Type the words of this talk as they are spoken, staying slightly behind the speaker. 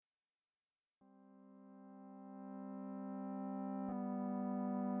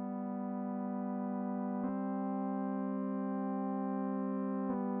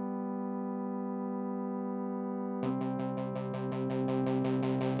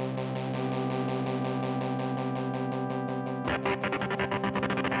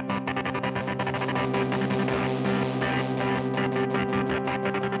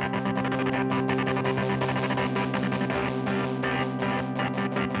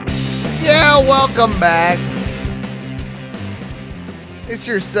Yeah, welcome back. It's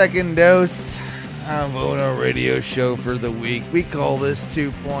your second dose of Ono Radio Show for the week. We call this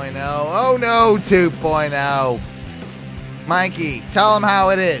 2.0. Oh no, 2.0. Mikey, tell them how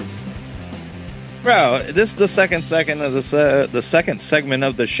it is. Bro, this is the second of the second segment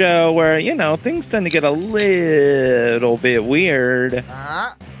of the show where, you know, things tend to get a little bit weird.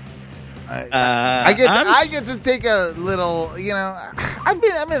 I get to take a little, you know, I've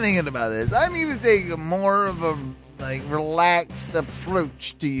been thinking about this. I need to take a more of a relaxed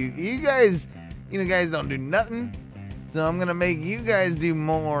approach to you. You guys don't do nothing, so I'm gonna make you guys do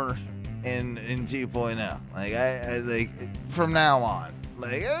more in 2.0. Like from now on.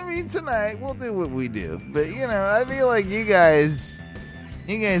 Like, I mean, tonight we'll do what we do, but you know, I feel like you guys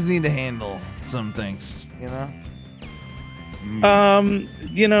need to handle some things, you know.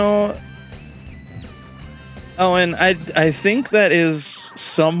 You know, Owen, I think that is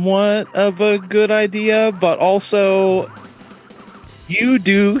somewhat of a good idea, but also you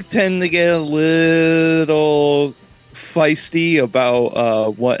do tend to get a little feisty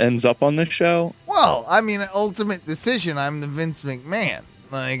about what ends up on the show. Well, I mean, ultimate decision. I'm the Vince McMahon.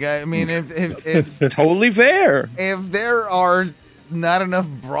 Like, I mean, if totally fair. If there are not enough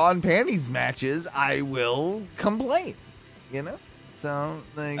bra and panties matches, I will complain. You know. So,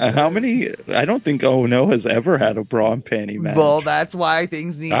 like, how many? I don't think No has ever had a bra and panty match. Well, that's why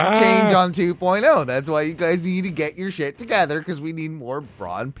things need to change on 2.0. That's why you guys need to get your shit together, because we need more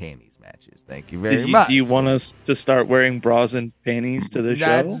bra and panties matches. Thank you very much. Do you want us to start wearing bras and panties to the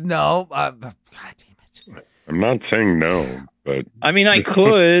show? No. God damn it. I'm not saying no, but I mean, I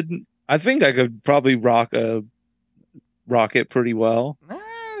could. I think I could probably rock it pretty well.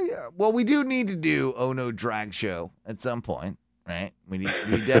 Yeah. Well, we do need to do Ono drag show at some point. Right, we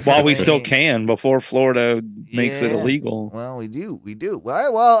definitely while we still can before Florida makes it illegal. Well, we do.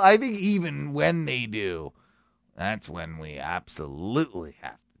 Well, I think even when they do, that's when we absolutely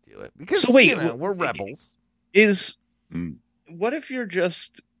have to do it, because so wait, you know, we're rebels. What if you're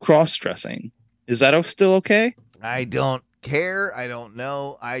just cross-dressing? Is that still okay? I don't care. I don't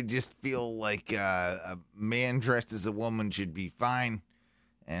know. I just feel like a man dressed as a woman should be fine,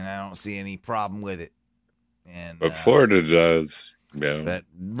 and I don't see any problem with it. But Florida does, yeah. But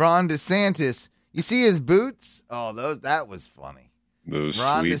Ron DeSantis, you see his boots? Oh, that was funny. Those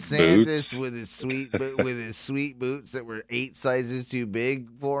Ron sweet DeSantis boots. with his sweet boots that were 8 sizes too big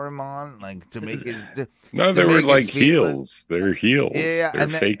for him on, like to make his. No, they were like heels. They're heels. Yeah, they're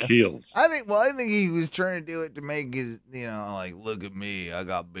fake heels. I think he was trying to do it to make his, you know, like, look at me, I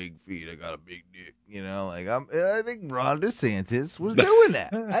got big feet, I got a big dick, you know, like I think Ron DeSantis was doing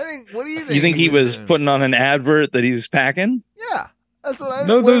that. I think. What do you think? You think he was putting on an advert that he's packing? Yeah, that's what I.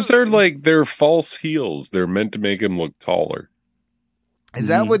 No, those are they're false heels. They're meant to make him look taller. Is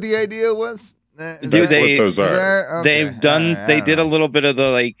that what the idea was? That's what those are. Okay. They did a little bit of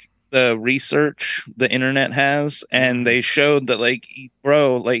the research the internet has, and they showed that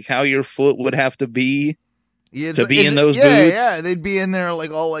how your foot would have to be to be in those boots. Yeah, they'd be in there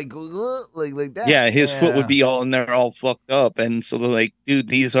like all like that. Yeah, his foot would be all in there, all fucked up, and so they're like, dude,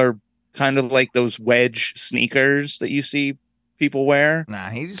 these are kind of like those wedge sneakers that you see people wear. Nah,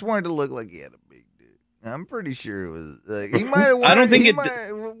 he just wanted to look like he had a big dick. I'm pretty sure it was like he might have. I don't think you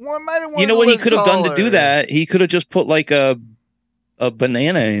know what he could have done to do that? He could have just put like a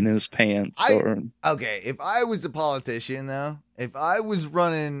banana in his pants. Okay, if I was a politician though, if I was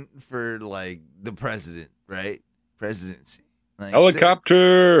running for like the presidency, like,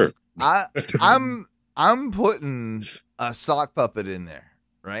 helicopter. I'm putting a sock puppet in there.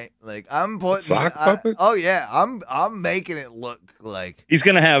 Right, like I'm putting sock puppet. Oh yeah, I'm making it look like he's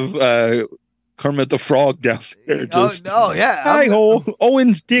gonna have Kermit the Frog down there. Yeah. Hi ho,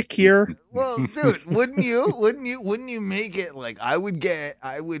 Owen's dick here. Well, dude, wouldn't you make it like I would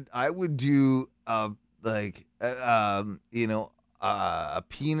do a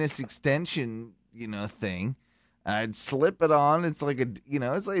penis extension, thing. I'd slip it on. It's like it'd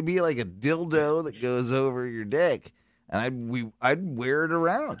be like a dildo that goes over your dick. And I'd wear it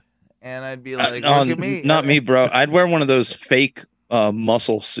around, and I'd be like, "Look at me!" Not me, bro. I'd wear one of those fake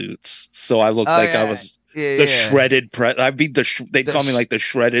muscle suits, so I looked I was the shredded. I'd be they'd call me like the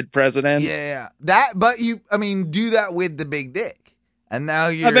shredded president. Yeah. But do that with the big dick, and now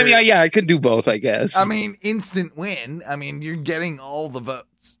you're. I could do both, I guess. Instant win. You're getting all the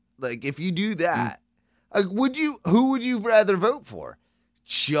votes. Like if you do that, who would you rather vote for?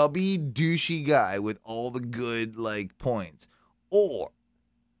 Chubby douchey guy with all the good points, or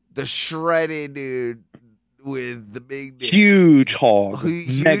the shredded dude with the big dick? Huge hog,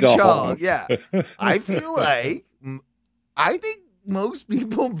 huge mega hog. Yeah, I feel like I think most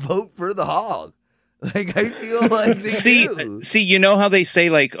people vote for the hog. Like, I feel like they do. See, you know how they say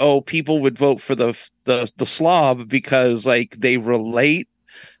like, oh, people would vote for the slob because like they relate.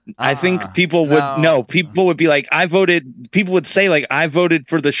 I think people would people would be like, people would say like, I voted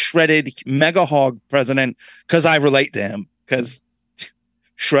for the shredded mega hog president because I relate to him, because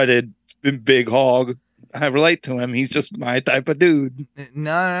shredded big hog, I relate to him. He's just my type of dude.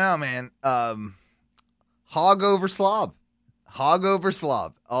 No, man. Hog over slob. Hog over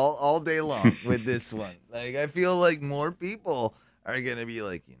slob all day long with this one. Like, I feel like more people are gonna be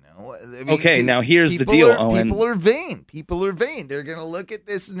like, you know what? I mean, okay, now here's the deal, Owen. People are vain. People are vain. They're gonna look at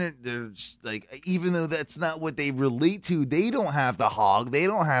this and they're just like, even though that's not what they relate to, they don't have the hog, they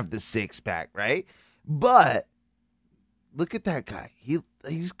don't have the 6-pack, right? But look at that guy.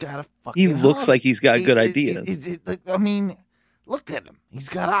 He's got a fucking. He looks hog. like he's got good ideas. I mean, look at him. He's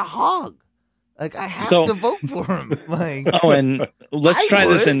got a hog. Like, I have to vote for him. Like, and let's try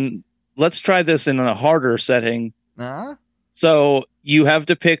this in a harder setting. Uh-huh. So you have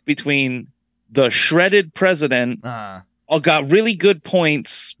to pick between the shredded president, got really good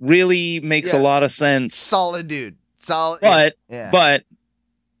points, really makes a lot of sense, solid dude, solid. But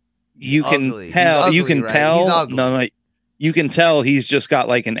you can tell, you can tell he's just got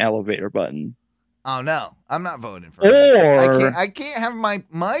like an elevator button. Oh no, I'm not voting for him. I can't have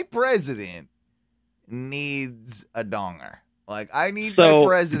my president needs a donger. Like, I need my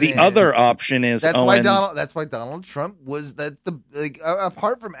president. The other option is that's why Donald Trump was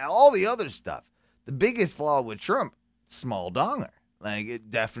apart from all the other stuff, the biggest flaw with Trump, small donger. Like, it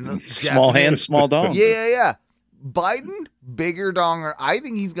definitely small hand, small dong. Yeah. Biden, bigger donger. I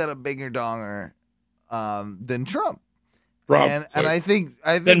think he's got a bigger donger than Trump. And I think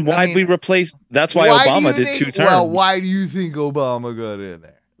then why'd we replace? That's why Obama did 2 terms. Well, why do you think Obama got in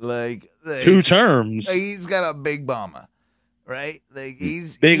there? Like 2 terms. He's got a big Obama, right? Like,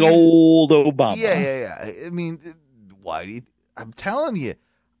 he's old Obama. Yeah. I mean, why do you? I'm telling you,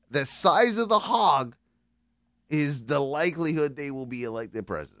 the size of the hog is the likelihood they will be elected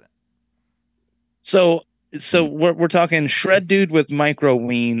president. So we're talking shred dude with micro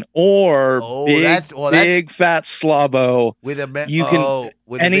ween or big fat slobbo with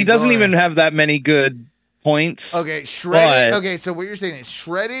and he doesn't even have that many good points. Okay, shredded. Okay, so what you're saying is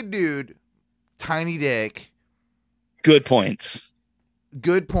shredded dude, tiny dick, good points,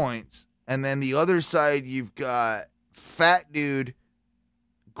 and then the other side you've got fat dude,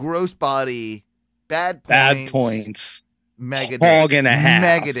 gross body, bad points, mega hog and a half,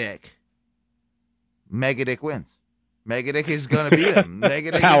 mega dick wins. Megadick is gonna beat him.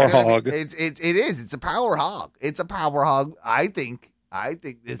 Megadick power hog. It is. It's a power hog. It's a power hog. I think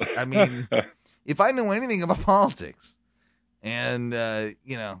this. I mean, if I know anything about politics and the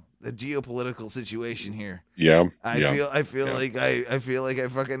geopolitical situation here, I feel like I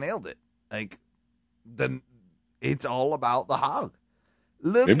fucking nailed it. Like, it's all about the hog.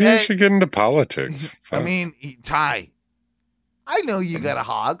 Maybe you should get into politics. I mean, Ty, I know you got a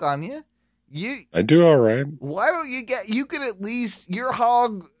hog on you. I do all right. Why don't you could at least, your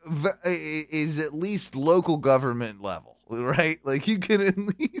hog is at least local government level, right? Like, you could at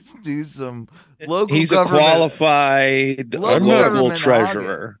least do some local He's government. He's a qualified local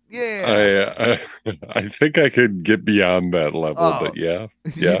treasurer. Yeah. I think I could get beyond that level, but yeah.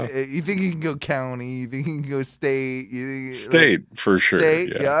 You think you can go county? You think you can go state? State, for sure.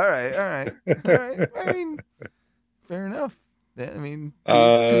 State? Yeah, all right. I mean, fair enough. I mean,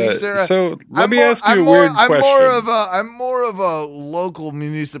 so let me ask you a weird question. I'm more of a local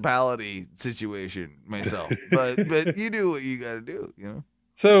municipality situation myself, but you do what you got to do, you know.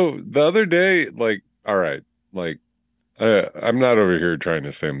 So the other day, like, all right, like, I'm not over here trying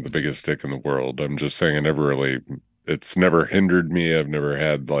to say I'm the biggest dick in the world. I'm just saying it's never hindered me. I've never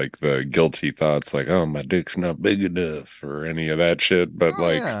had like the guilty thoughts, like, oh, my dick's not big enough or any of that shit. But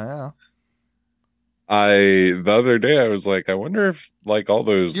yeah. The other day I was like, I wonder if like all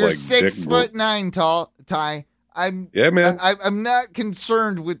those you're like 6'9" tall, Ty. Man. I'm not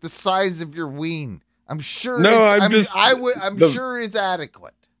concerned with the size of your ween. I'm sure. No, I'm sure it's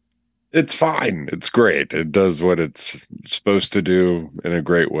adequate. It's fine. It's great. It does what it's supposed to do in a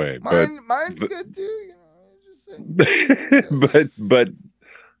great way. Mine's good too. You know, just saying. but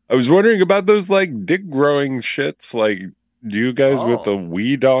I was wondering about those like dick growing shits, like. Do you guys with the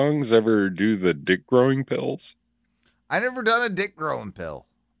wee dongs ever do the dick growing pills? I never done a dick growing pill,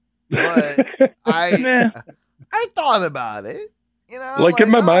 but I thought about it. You know, Like in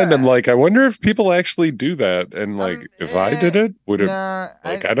my mind, I'm all right. like, I wonder if people actually do that. And like, if I did it, would it? Nah,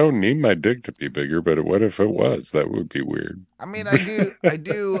 Like, I don't need my dick to be bigger, but what if it was? That would be weird. I mean, I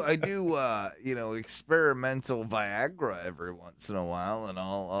do. Experimental Viagra every once in a while, and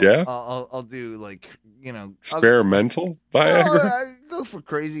Yeah? I'll do like, Experimental Viagra? I go for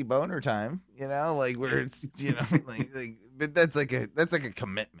crazy boner time, like where it's, like, but that's like a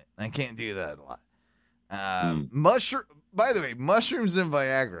commitment. I can't do that a lot. Mushroom. By the way, mushrooms and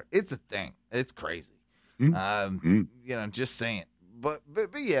Viagra, it's a thing. It's crazy. Just saying. But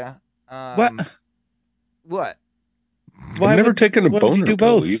yeah. What? I've never taken a boner do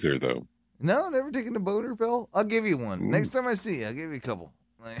pill both? either, though. No, never taken a boner pill. I'll give you one next time I see you. I'll give you a couple.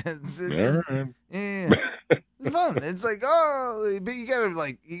 Like, All right. Yeah, it's fun. It's like, but you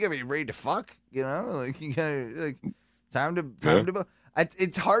gotta be ready to fuck. Like you gotta time to.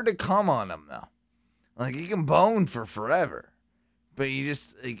 It's hard to come on them though. Like you can bone for forever, but you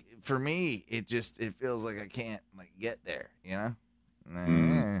just like for me, it feels like I can't get there.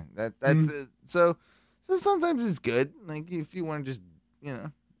 So sometimes it's good. Like if you want to just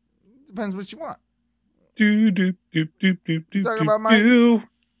depends what you want. Talk about my.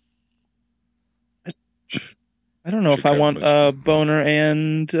 I don't know if I want a boner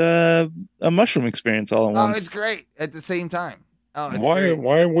and a mushroom experience all at once. Oh, it's great at the same time. Oh, it's why? great.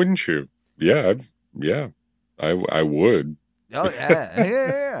 Why wouldn't you? Yeah, I would. Oh yeah,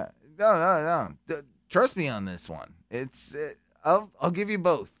 yeah. No. Trust me on this one. I'll give you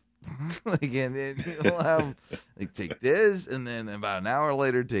both. You'll have take this, and then about an hour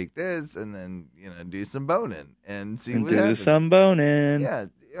later take this, and then do some boning and see what happens. Do some boning. Yeah,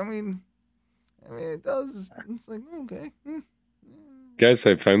 I mean, it does. It's like okay, Guys,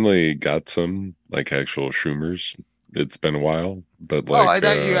 I finally got some actual Schumer's. It's been a while, but I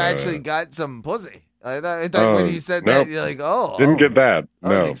thought you actually got some pussy. I thought when you said that, you're like, didn't get that. I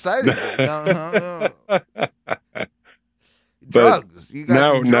No, was excited. No. But drugs. You got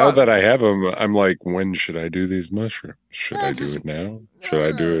some drugs. now that I have them, I'm like, when should I do these mushrooms? Should I do it now? Should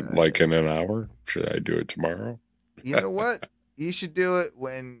I do it in an hour? Should I do it tomorrow? You know what? You should do it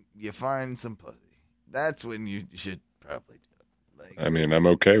when you find some pussy. That's when you should probably do it. I mean, I'm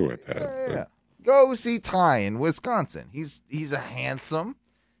okay with that. Yeah. Go see Ty in Wisconsin. He's a handsome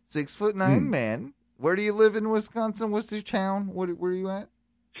 6'9" man. Where do you live in Wisconsin? What's your town? Where are you at?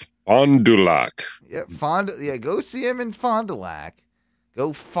 Fond du Lac. Yeah, go see him in Fond du Lac.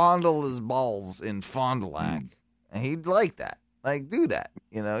 Go fondle his balls in Fond du Lac. And he'd like that. Do that.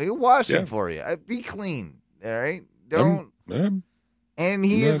 He'll wash them for you. Be clean. All right? Don't. And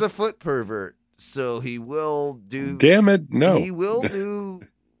he is a foot pervert, so he will do. Damn it, no. He will do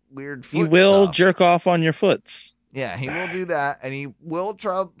weird foot He will stuff. jerk off on your foots. Yeah, he will do that, and he will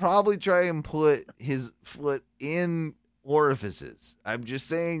probably try and put his foot in orifices. I'm just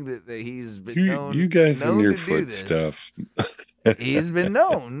saying that he's been known. You guys and your foot stuff. He's been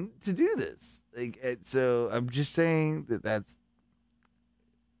known to do this. So I'm just saying that's.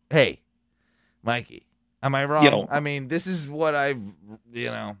 Hey, Mikey, am I wrong? Yo. I mean, this is what I've.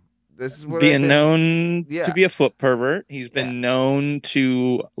 This is what being known to be a foot pervert. He's been known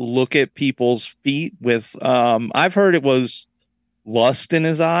to look at people's feet with I've heard it was lust in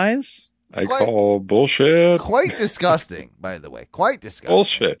his eyes. I call bullshit. Quite disgusting, by the way. Quite disgusting.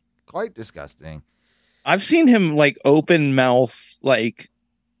 Bullshit. Quite disgusting. I've seen him open mouth like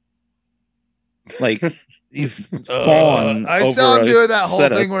fawn. I saw him doing that whole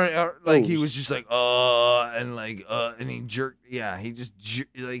set thing where he was just and he jerked. Yeah, he just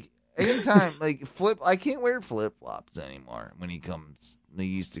anytime flip. I can't wear flip flops anymore when he comes. They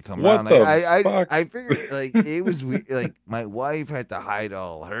used to come around. I figured it was weird. My wife had to hide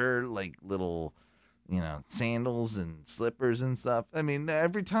all her little sandals and slippers and stuff. I mean,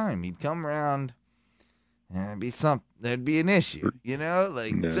 every time he'd come around, there'd be an issue,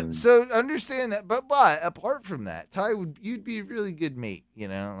 so understand that. But apart from that, Ty you'd be a really good mate,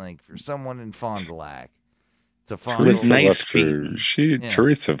 for someone in Fond du Lac. With nice feet.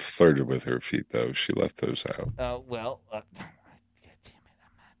 Teresa flirted with her feet though. She left those out. God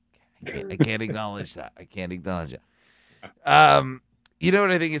damn it! I can't acknowledge that. You know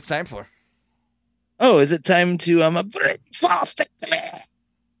what I think it's time for? Oh, is it time to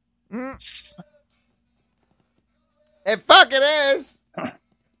It fucking is.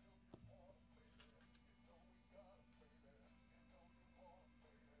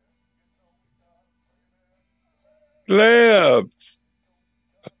 Lamps.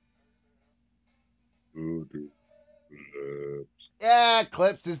 Yeah,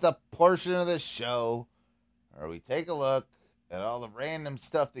 clips is the portion of the show where we take a look at all the random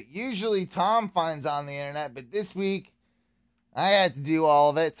stuff that usually Tom finds on the internet, but this week I had to do all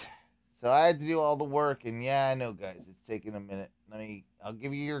of it. So I had to do all the work, and yeah, I know, guys, it's taking a minute. I'll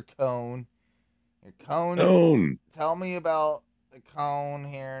give you your cone. Your cone. Cone. Tell me about the cone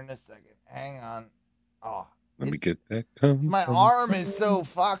here in a second. Hang on. Oh, let me get that cone. My arm is so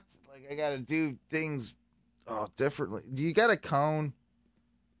fucked. Like I gotta do things differently. Do you got a cone?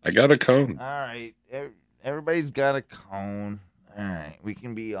 I got a cone. All right, everybody's got a cone. All right, we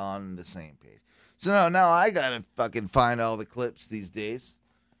can be on the same page. So now I gotta fucking find all the clips these days.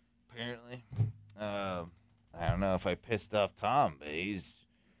 Apparently, I don't know if I pissed off Tom, but he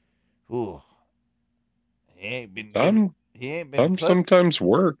ain't been. Tom sometimes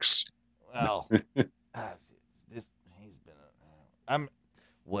works. Well,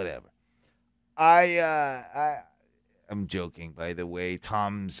 whatever. I'm joking, by the way.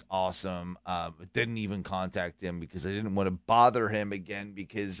 Tom's awesome. Didn't even contact him because I didn't want to bother him again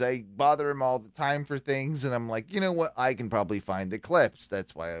because I bother him all the time for things. And I'm like, you know what? I can probably find the clips.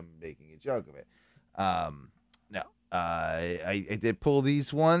 That's why I'm making a joke of it. No, I did pull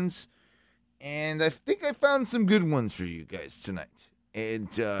these ones, and I think I found some good ones for you guys tonight.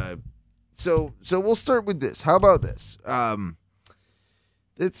 And so we'll start with this. How about this?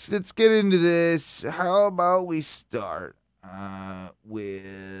 Let's get into this. How about we start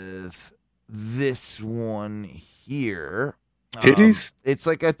with this one here? Titties? It's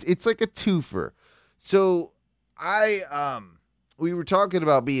like a twofer. So we were talking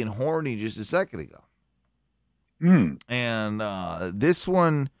about being horny just a second ago. And this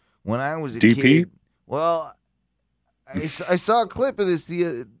one, when I was a DP? kid, well, I saw a clip of this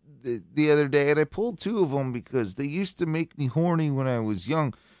the other day, and I pulled two of them because they used to make me horny when I was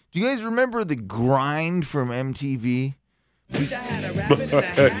young. Do you guys remember the grind from MTV?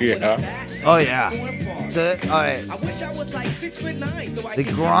 Yeah. Oh yeah. So all right. The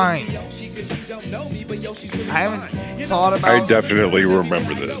grind. I haven't thought about. I definitely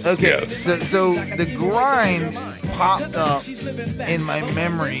remember this. Okay, yes. so the grind popped up in my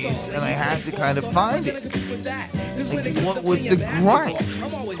memories, and I had to kind of find it. Like, what was the grind?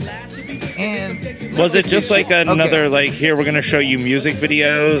 And was it just like another like, here we're gonna show you music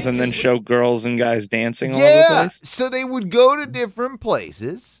videos and then show girls and guys dancing all over the place? So they would go to different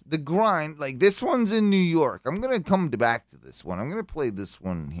places. The grind, like this one's in New York. I'm gonna come back to this one. I'm gonna play this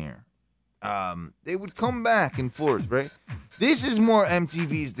one here. They would come back and forth, right? This is more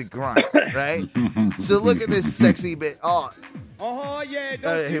MTV's The Grind, right? So look at this sexy bit. Yeah,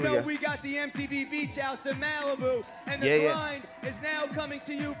 don't you know we got the MTV Beach House in Malibu, and the grind is now coming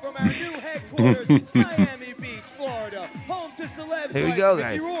to you from our new headquarters, Miami Beach, Florida, home to celebs Here we like go,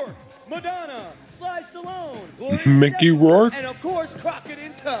 Mickey guys. Rourke, Madonna, Sly Stallone, Mickey Rourke, and of course Crockett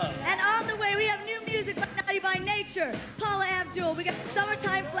and Tubbs. And on the way, we have new music by Naughty by Nature, Paula Abdul. We got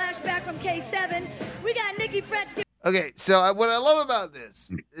Summertime Flashback from K7. We got Nikki Fretch. Okay, so what I love about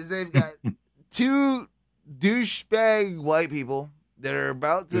this is they've got two douchebag white people that are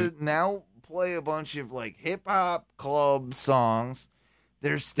about to now play a bunch of like hip hop club songs.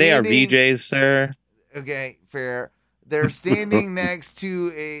 They are VJs, sir. Okay, fair. They're standing next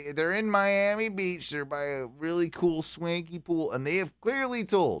to they're in Miami Beach. They're by a really cool swanky pool, and they have clearly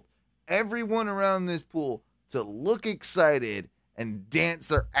told everyone around this pool to look excited and dance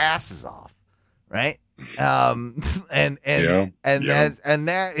their asses off, right? That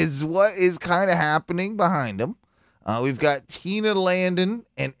is what is kind of happening behind them. We've got Tina Landon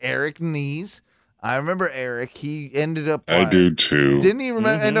and Eric Nees. I remember Eric. He ended up. I do too. Didn't he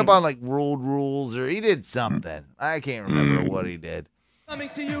end up on like Road Rules, or he did something? I can't remember what he did. Coming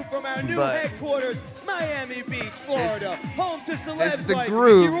to you from our new headquarters, Miami Beach, Florida, home to celebs. This is the like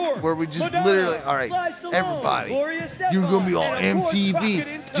groove Mickey Rourke, where we just Madonna, literally, all right, Sly Stallone, everybody, Gloria you're gonna be Estefan, on and of course, MTV, Crockett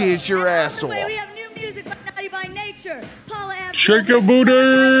and Tubbs. dance your ass On the way, off. we have new music by Naughty by Nature, Paula Abdul. Shake your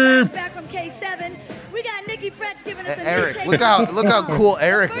booty. Back from K7. We got Nikki Fretch giving us a Eric, new look how cool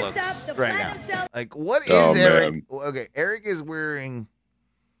Eric First looks up, the right Platinum now. Cell- Like, what is Oh, Eric? man. Okay, Eric is wearing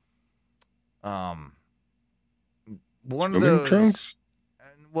one Swimming of those trunks?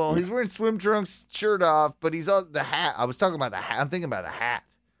 Well, he's wearing swim trunks, shirt off, but he's on the hat. I was talking about the hat. I'm thinking about the hat.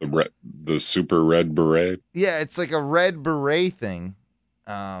 The super red beret. Yeah, it's like a red beret thing.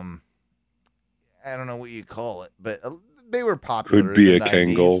 I don't know what you call it, but they were popular. Could be in a the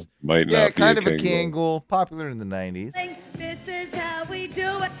Kangol. 90s. Might Yeah, not be kind a of a Kangol. Kangol, popular in the 90s. This is how we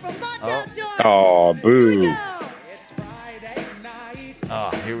do it from Montel Jordan. Oh, Here we boo. go. Oh,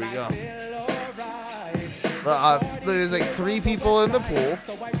 here we go. There's like three people in the pool.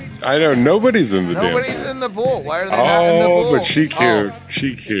 I know nobody's in the Nobody's damn. in the pool. Why are they not in the pool? Oh, but she cute. Oh.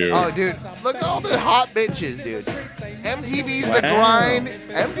 She cute. Oh, dude, look at all the hot bitches, dude. MTV's The Grind.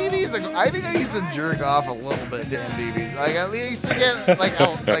 MTV's I think I used to jerk off a little bit to MTV. Like at least to get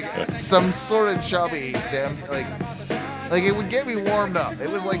like some sort of chubby damn like it would get me warmed up. It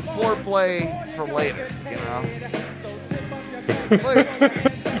was like foreplay for later, you know. Like,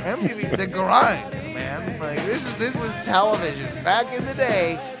 MTV, the grind, man. Like this was television back in the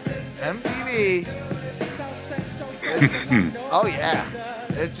day. MTV. Oh yeah,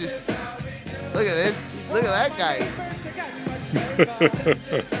 it's just look at this. Look at that guy.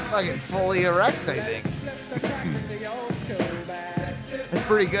 Fucking fully erect, I think. It's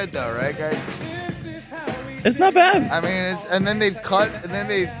pretty good though, right, guys? It's not bad. I mean, it's and then they'd cut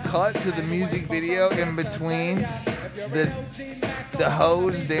to the music video in between the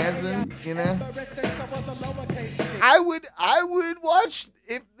hoes dancing, you know. I would watch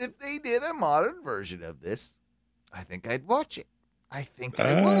if they did a modern version of this. I think I'd watch it. I think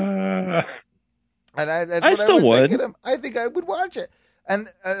I would. And that's what I was thinking. I think I would watch it. And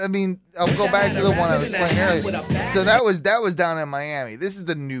I mean, I'll go back to the one I was playing earlier. So that was down in Miami. This is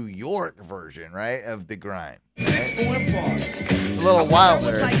the New York version, right, of the grind. Right? A little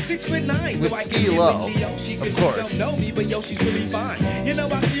wilder with Ski Low, of course.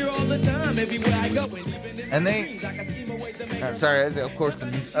 And they, sorry, of course,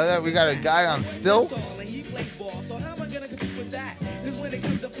 we got a guy on stilts.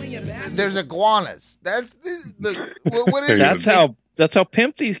 There's iguanas. That's what is That's how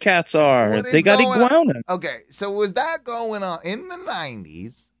pimp these cats are. They got iguanas. Okay, so was that going on in the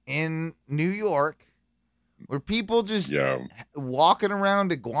 90s in New York? Were people just walking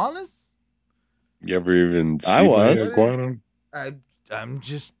around iguanas? You ever even see an iguana? I'm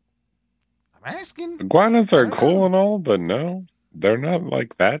asking. Iguanas are cool and all, but no, they're not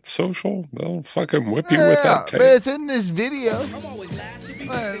like that social. They'll fucking whip you with that tape. But it's in this video.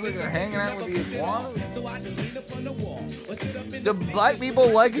 Look, they're hanging out with the iguana. Do black people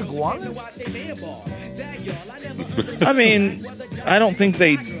like iguanas? I mean, I don't think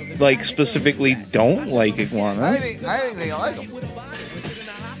they specifically don't like iguanas. I think they like them.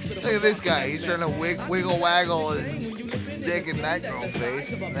 Look at this guy. He's trying to wiggle waggle his dick in that girl's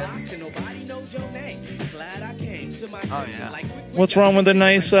face. And then... Oh yeah. What's wrong with a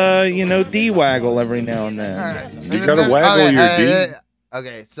nice D-waggle every now and then? Right. You gotta waggle your D.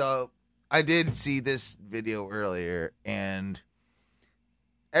 Okay, so I did see this video earlier, and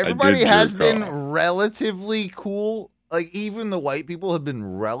everybody has been relatively cool. Like, even the white people have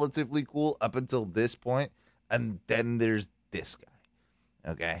been relatively cool up until this point, and then there's this guy.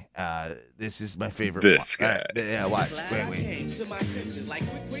 Okay, this is my favorite. This guy. Right, yeah, watch. Wait.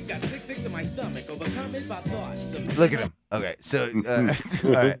 Look at him. Okay, so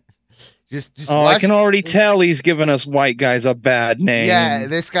all right. Just I can already tell he's giving us white guys a bad name. Yeah,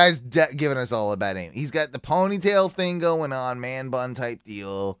 this guy's giving us all a bad name. He's got the ponytail thing going on, man bun type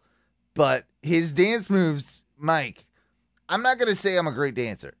deal. But his dance moves, Mike, I'm not going to say I'm a great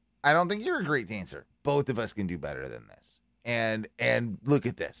dancer. I don't think you're a great dancer. Both of us can do better than this. And look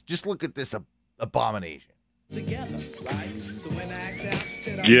at this. Just look at this abomination. Get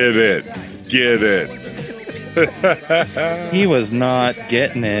it. He was not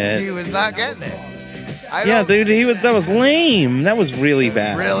getting it. He was not getting it. Dude, that was lame. That was really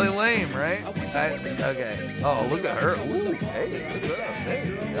bad. Really lame, right? Okay. Oh, look at her. Ooh, hey, look up.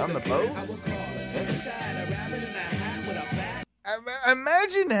 Hey, on the boat.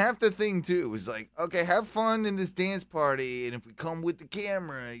 Imagine half the thing too was like, okay, have fun in this dance party, and if we come with the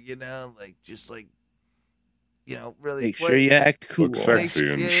camera, really make sure you act cool. Look sexy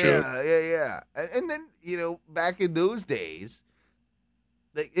and shit. Yeah. And then, back in those days,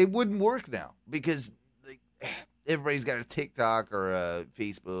 it wouldn't work now because everybody's got a TikTok or a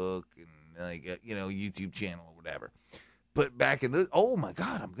Facebook and YouTube channel or whatever. But back in oh my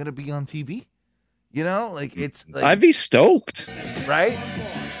God, I'm gonna be on TV. It's like I'd be stoked, right?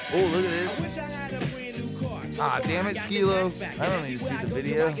 Oh, look at this. Ah, damn it, Skilo. I don't need to see the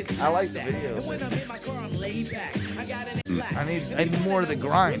video. I like the video. I need more of the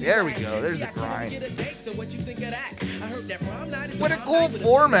grind. There we go. There's the grind. What a cool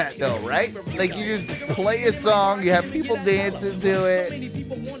format, though, right? Like, you just play a song, you have people dancing to it,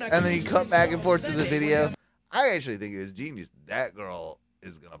 and then you cut back and forth to the video. I actually think it was genius. That girl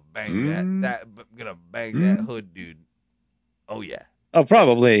is gonna bang that hood dude. Oh yeah. Oh,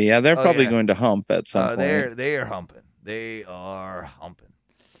 probably. Yeah, they're probably going to hump at some point. They are humping. They are humping.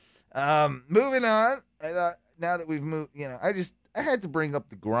 Moving on. I thought now that we've moved, I had to bring up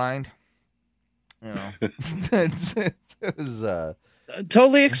the grind. It was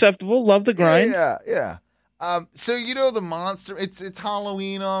totally acceptable. Love the grind. Yeah. So the monster. It's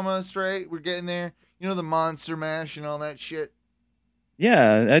Halloween almost, right? We're getting there. The Monster Mash and all that shit.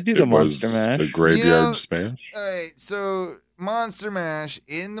 Yeah, I do the It Monster was Mash. a graveyard smash. All right, so Monster Mash,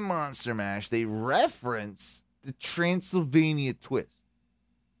 in the Monster Mash, they reference the Transylvania twist.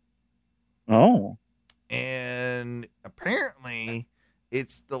 Oh. And apparently,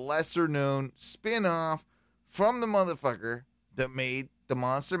 it's the lesser known spin off from the motherfucker that made the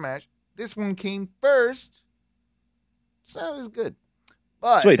Monster Mash. This one came first, so it was good.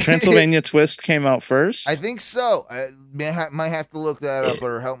 But So wait, Transylvania Twist came out first? I think so. I might have to look that up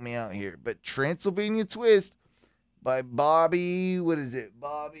or help me out here. But Transylvania Twist by Bobby, what is it?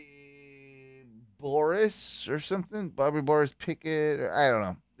 Bobby Boris or something? Bobby Boris Pickett? Or, I don't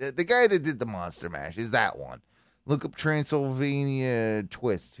know. The guy that did the Monster Mash is that one. Look up Transylvania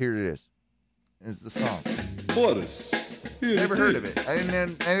Twist. Here it is. It's the song. Boris. Never heard of it. I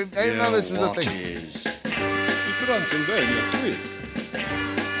didn't know this was a thing. Is the Transylvania Twist.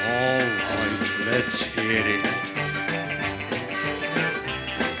 All right, let's hear it.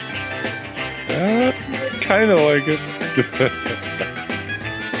 Kind of like it.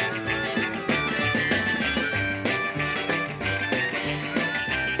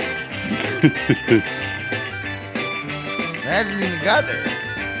 It hasn't even got there.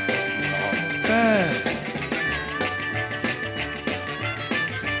 Not bad.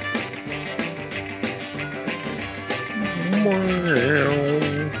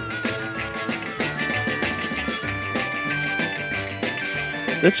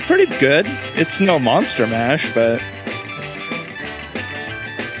 It's pretty good. It's no Monster Mash, but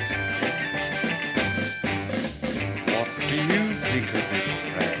What do you think of it,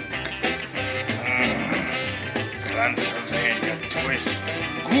 Frank? Transylvania Twist.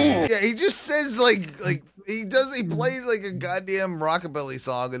 Cool. Yeah, he just says like he plays like a goddamn rockabilly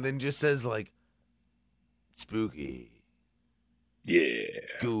song and then just says like spooky, Yeah.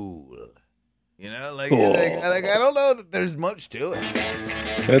 cool. You know, like, Cool. like I don't know that there's much to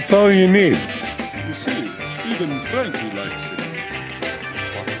it. That's all you need. You see, even Frankie likes it.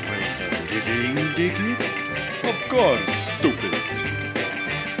 But will the living dig it? Of course, stupid.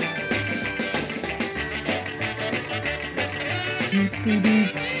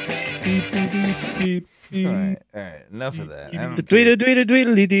 All right, enough of that. I don't care.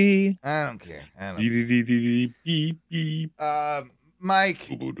 Tweedledee. I don't care. Mike,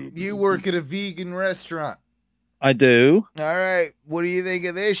 you work at a vegan restaurant. I do. All right, what do you think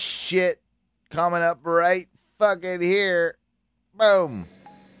of this shit coming up right fucking here? Boom.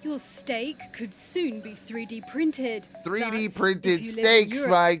 Your steak could soon be 3D printed. 3D That's printed if you live in steaks,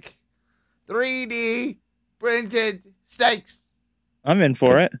 Europe. Mike. 3D printed steaks. I'm in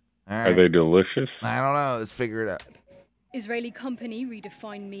for it. All Are right. they delicious? I don't know. Let's figure it out. Israeli company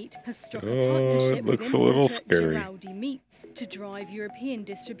Redefined Meat has struck a Oh, partnership it looks with a little importer scary. Geraldi Meats to drive European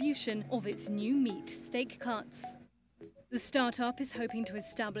distribution of its new meat steak cuts. The startup is hoping to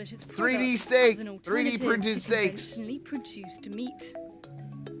establish its 3D product steak, as an 3D alternative printed to steaks. conventionally produced meat.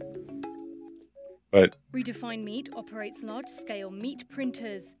 But Redefined Meat operates large-scale meat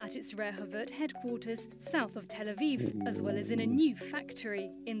printers at its Rehovot headquarters south of Tel Aviv, as well as in a new factory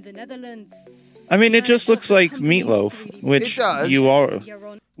in the Netherlands. I mean, it just looks like meatloaf, which It does. you But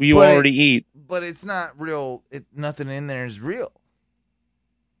already eat. But it's not real. Nothing in there is real.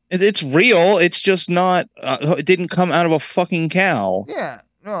 It's real. It's just not. It didn't come out of a fucking cow. Yeah.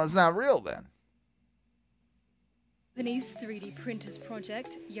 No, it's not real then. Company's 3D printers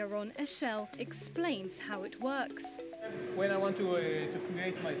project, Yaron Eshel, explains how it works. When I want to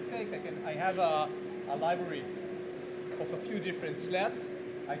create my steak, I have a library of a few different slabs.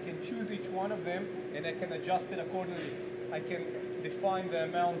 I can choose each one of them and I can adjust it accordingly. I can define the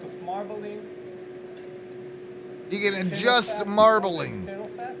amount of marbling. You can adjust marbling.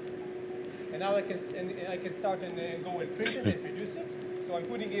 And now I can start and go and print it and produce it. So I'm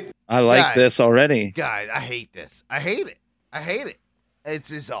putting it. I like Guys. this already. God, I hate this. I hate it. I hate it.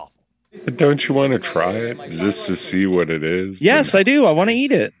 It's awful. But don't you want to try it just to see what it is? Yes, I do. I want to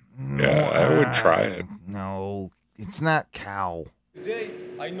eat it. Yeah, I would try it. No, it's not cow. Today,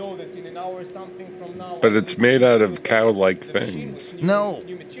 I know that in an hour or something from now. But it's made out of cow-like the machine things. with No.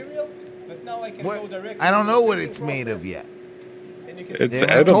 New material, but now I can What? go directly I don't to know the what printing it's made of process, yet. and you can It's see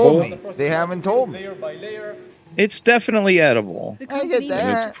They haven't told edible. me. They haven't told me. Layer by layer. It's definitely edible. The I get company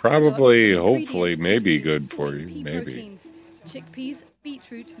that. uses It's probably, products and hopefully, ingredients maybe including good soy for and you, pea maybe. proteins, chickpeas,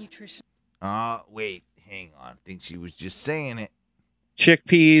 beetroot, nutrition. Wait, hang on. I think she was just saying it.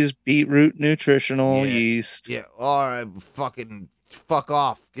 Chickpeas, beetroot, nutritional Yeah. yeast. Yeah, all right, fuck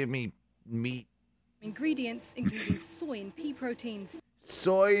off. Give me meat. Ingredients including soy and pea proteins.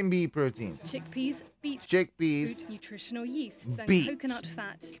 Soy and bee proteins. Chickpeas, Chickpeas. nutritional yeasts, and Beets. coconut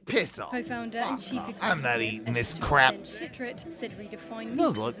fat. Piss off. Co-founder and chief executive I'm not eating of this Stop crap. and Shitrit said redefine It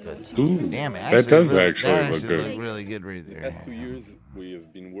does meat look as good. what Ooh, to do. Damn it. that does really, actually that look good. look really good right The there. past 2 years, we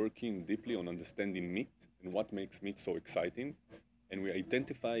have been working deeply on understanding meat and what makes meat so exciting. And we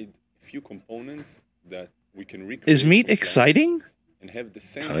identified a few components that we can recreate. Is meat from plants exciting? And have the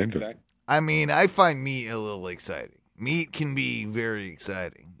same Kind of. exact. I mean, I find meat a little exciting. Meat can be very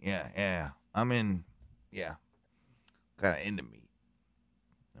exciting. Yeah. I'm in, kind of into meat.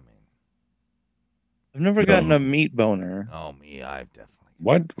 I mean, I've never gotten a meat boner. oh, me, I've definitely.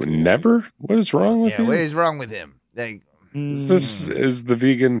 What? Never? What is wrong with Yeah, you? what is wrong with him? Like, Is the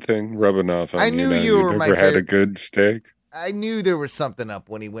vegan thing rubbing off on I you? knew Now? you were my never had a favorite- good steak. I knew there was something up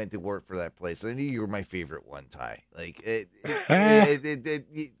when he went to work for that place. I knew you were my favorite one, Ty. Like, meat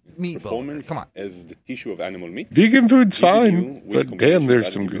boner. Performance Come on. as the tissue of animal meat. Vegan food's Giving you, fine, with but combination damn, there's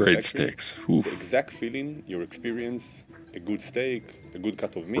of some additive great manufacturing, steaks. Oof. The exact feeling, your experience, a good steak, a good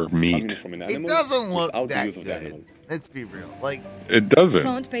cut of meat, Or meat. coming from an It animal doesn't look without the that use of the good. animal. Let's be real. Like, It doesn't.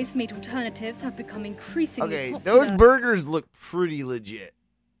 Plant-based meat alternatives have become increasingly okay, popular. those burgers look pretty legit.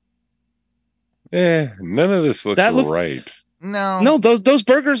 None of this looks That looks- right. No, those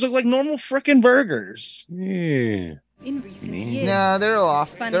burgers look like normal frickin' burgers. Yeah. In recent years, Nah, they're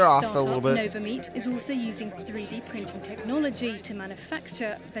off. Spanish They're off a startup little bit. Nova Meat is also using 3D printing technology to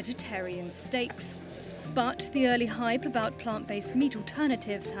manufacture vegetarian steaks. But the early hype about plant-based meat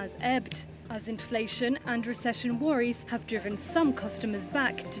alternatives has ebbed, as inflation and recession worries have driven some customers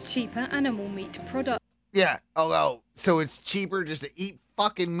back to cheaper animal meat products. Yeah. Oh, so it's cheaper just to eat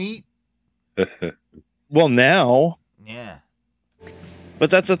fucking meat? Well, now, Yeah. but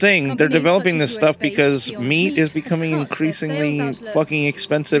that's the thing. They're Companies developing such this as stuff US-based because Beyond meat Meat is have becoming cut their increasingly sales outlets, fucking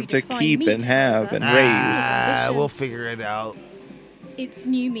expensive to redefine keep meat, and have however. and Ah, raise. we'll figure it out. Its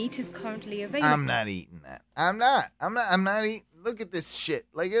new meat is currently available. I'm not eating that. I'm not eating. Look at this shit.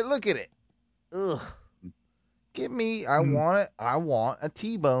 Like, look at it. Ugh. Give me. I want it. I want a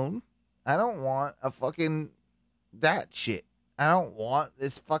T-bone. I don't want a fucking that shit. I don't want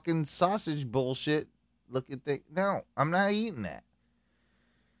this fucking sausage bullshit. Look at that. No, I'm not eating that.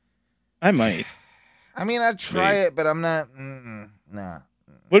 I might. I mean, I'd try Maybe. it, but I'm not. Nah.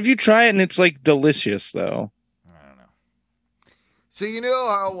 What if you try it and it's like delicious though? I don't know. So you know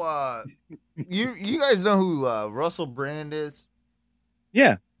how you guys know who Russell Brand is?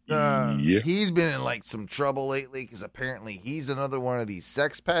 Yeah. Yeah. He's been in like some trouble lately because apparently he's another one of these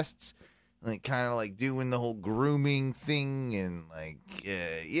sex pests, like kind of like doing the whole grooming thing and like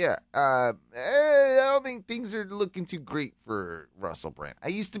I don't think things are looking too great for Russell Brand. I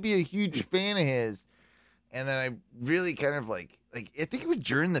used to be a huge fan of his, and then I really kind of like I think it was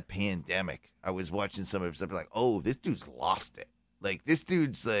during the pandemic I was watching some of his stuff like, oh, this dude's lost it. Like this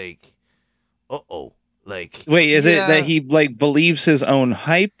dude's like, like Wait, is it yeah. that he like believes his own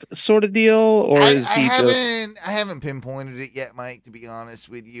hype sort of deal, or is he just? I haven't pinpointed it yet, Mike, to be honest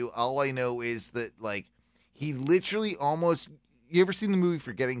with you. All I know is that like he literally almost. You ever seen the movie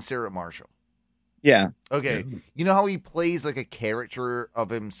Forgetting Sarah Marshall? Yeah. Okay, you know how he plays like a character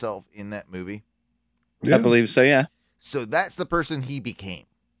of himself in that movie. I believe so. Yeah. So that's the person he became.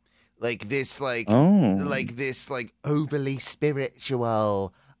 Like this, like overly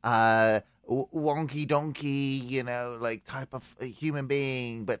spiritual, wonky donkey, you know, like type of human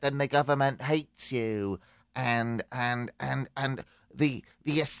being. But then the government hates you, and the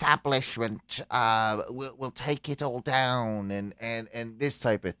establishment will take it all down, and this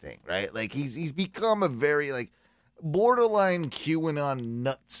type of thing, right? Like he's become a very like borderline QAnon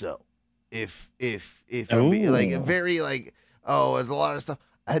nutso. If I'm like a very like, oh, there's a lot of stuff.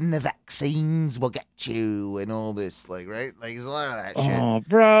 And the vaccines will get you and all this, like, right? Like, there's a lot of that shit. Oh,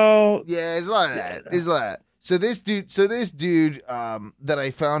 bro. Yeah, there's a lot of that. There's a lot of that. So this dude that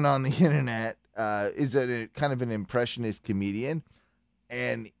I found on the internet is a kind of an impressionist comedian,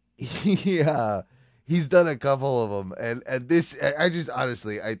 and he's done a couple of them, and this I just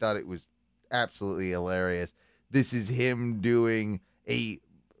honestly I thought it was absolutely hilarious. This is him doing a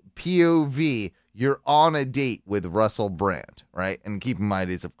POV. You're on a date with Russell Brand, right? And keep in mind,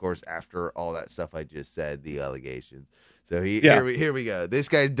 it's of course after all that stuff I just said, the allegations. So here we go. This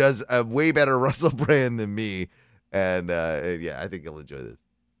guy does a way better Russell Brand than me, and I think you'll enjoy this.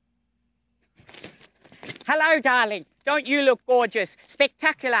 Hello, darling. Don't you look gorgeous,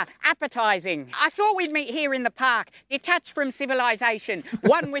 spectacular, appetizing? I thought we'd meet here in the park, detached from civilization,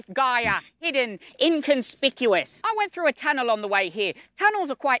 one with Gaia, hidden, inconspicuous. I went through a tunnel on the way here. Tunnels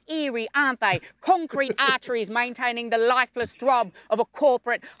are quite eerie, aren't they? Concrete arteries maintaining the lifeless throb of a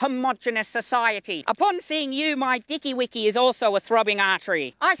corporate, homogenous society. Upon seeing you, my dicky wicky is also a throbbing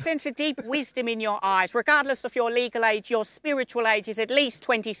artery. I sense a deep wisdom in your eyes. Regardless of your legal age, your spiritual age is at least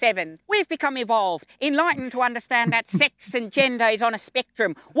 27. We've become evolved, enlightened to understand that sex and gender is on a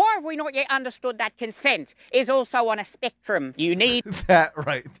spectrum. Why have we not yet understood that consent is also on a spectrum? You need that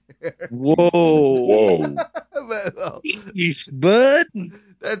right there. Whoa. Bud.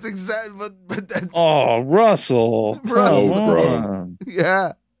 That's exactly, but that's. Oh, Russell. Russell.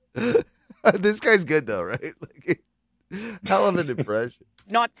 Yeah. This guy's good though, right? Like, hell of an impression.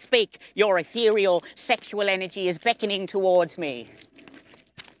 not speak. Your ethereal sexual energy is beckoning towards me.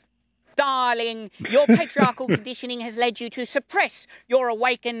 Darling, your patriarchal conditioning has led you to suppress your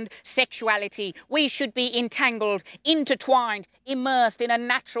awakened sexuality. We should be entangled, intertwined, immersed in a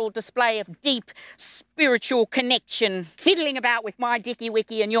natural display of deep spiritual connection, fiddling about with my dicky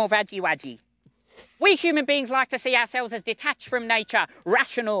wicky and your vaggy waggy. We human beings like to see ourselves as detached from nature,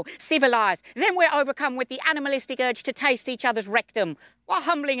 rational, civilized. Then we're overcome with the animalistic urge to taste each other's rectum. What a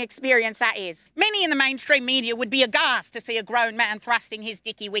humbling experience that is. Many in the mainstream media would be aghast to see a grown man thrusting his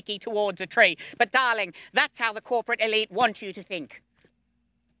dicky wicky towards a tree. But darling, that's how the corporate elite want you to think.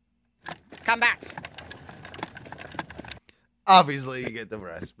 Come back. Obviously, you get the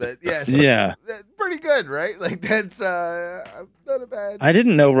rest, but yes, yeah, pretty good, right? Like that's not a bad. I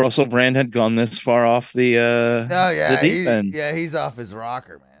didn't know Russell Brand had gone this far off the. Oh yeah, the deep end. He's off his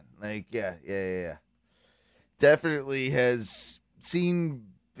rocker, man. Like yeah. Definitely has seen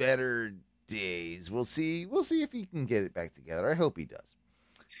better days. We'll see if he can get it back together. I hope he does.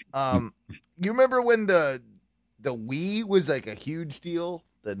 You remember when the Wii was like a huge deal?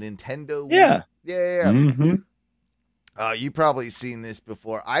 The Nintendo Wii? Yeah. Mm-hmm. You probably seen this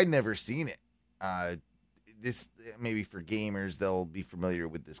before. I'd never seen it. This maybe for gamers they'll be familiar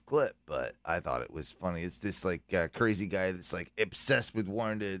with this clip, but I thought it was funny. It's this like crazy guy that's like obsessed with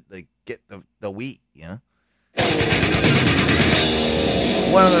wanting to like get the Wii, you know?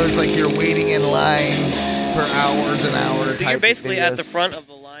 One of those like you're waiting in line for hours and hours. So you're basically at the front of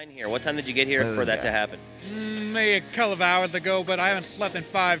the line here. What time did you get here for that to happen? Maybe a couple of hours ago, but I haven't slept in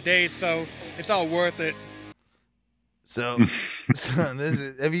 5 days, so it's all worth it. So this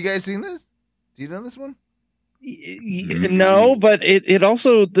is, have you guys seen this? Do you know this one? No, but it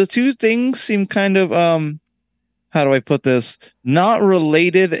also, the two things seem kind of, how do I put this? Not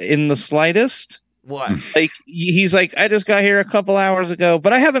related in the slightest. What? Like, he's like, I just got here a couple hours ago,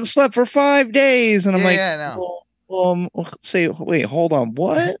 but I haven't slept for 5 days. And I'm wait, hold on.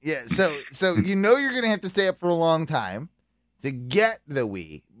 What? Yeah. So you know you're going to have to stay up for a long time to get the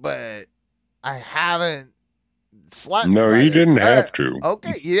Wii, but I haven't slept. No, you didn't have to.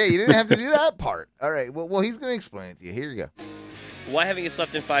 Okay. Yeah, you didn't have to do that part. All right. Well, he's going to explain it to you. Here you go. Why haven't you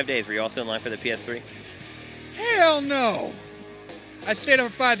slept in 5 days? Were you also in line for the PS3? Hell no. I stayed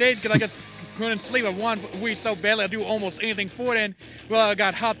up for 5 days because I just couldn't sleep. I wanted Wii so badly. I do almost anything for it. And, well, I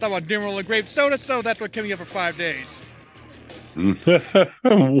got hopped up on Demerol and grape soda, so that's what kept me up for 5 days.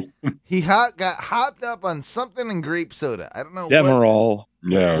 He got hopped up on something in grape soda. I don't know. Demerol.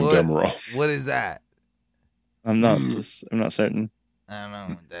 Demerol. What is that? I'm not certain. I don't know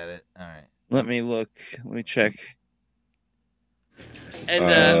what that is. All right. Let me look. Let me check.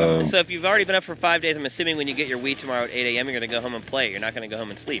 And so if you've already been up for 5 days, I'm assuming when you get your Wii tomorrow at 8 a.m., you're going to go home and play. You're not going to go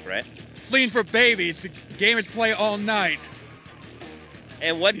home and sleep, right? Sleeping for babies. The gamers play all night.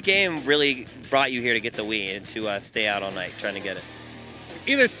 And what game really brought you here to get the Wii and to stay out all night trying to get it?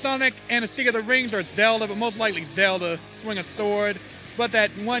 Either Sonic and the Secret of the Rings or Zelda, but most likely Zelda. Swing a sword. But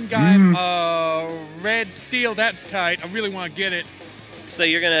that one guy, Red Steel, that's tight. I really want to get it. So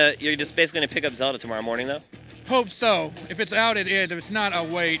you're just basically gonna pick up Zelda tomorrow morning, though? Hope so. If it's out, it is. If it's not, I'll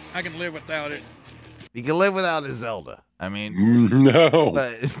wait. I can live without it. You can live without a Zelda. I mean, no.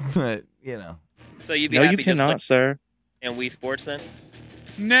 But you know. So you'd be no, happy you cannot, just sir. And Wii Sports then?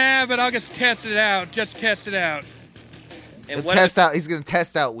 Nah, but I'll just test it out. Just test it out. And He's going to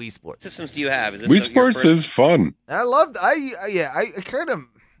test out Wii Sports. Systems do you have? Is this Wii Sports is fun. I kind of,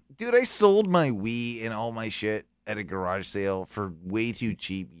 dude, I sold my Wii and all my shit at a garage sale for way too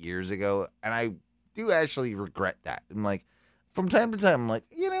cheap years ago. And I do actually regret that. I'm like, from time to time, I'm like,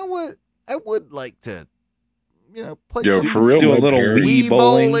 you know what? I would like to, play do a little Wii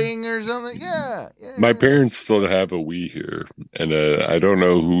bowling or something. Yeah. My parents still have a Wii here. And I don't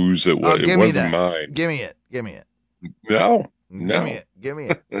know whose it was. It wasn't mine. Give me it. No. Give me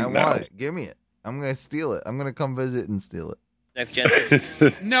it. I want it. Give me it. I'm going to steal it. I'm going to come visit and steal it. Next gen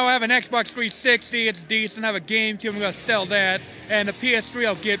system. No, I have an Xbox 360. It's decent. I have a GameCube. I'm going to sell that. And the PS3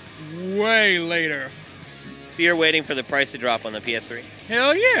 I'll get way later. So you're waiting for the price to drop on the PS3?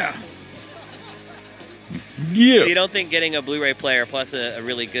 Hell yeah. Yeah. So you don't think getting a Blu-ray player plus a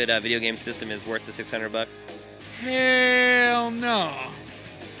really good video game system is worth the $600? Hell no.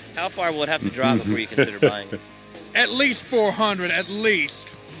 How far will it have to drop before you consider buying it? At least 400, at least.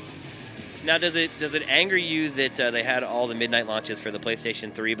 Now, does it anger you that they had all the midnight launches for the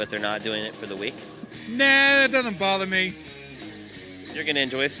PlayStation 3, but they're not doing it for the Wii? Nah, that doesn't bother me. You're going to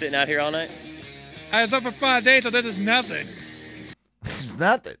enjoy sitting out here all night? I was up for 5 days, so this is nothing. This is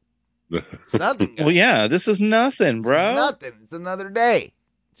nothing. It's nothing. Well, yeah, this is nothing, bro. It's nothing. It's another day.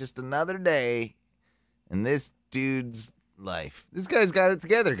 Just another day in this dude's life. This guy's got it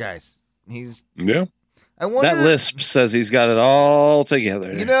together, guys. Yeah. I wonder. That lisp says he's got it all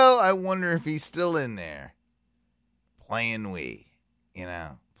together. You know, I wonder if he's still in there playing Wii. You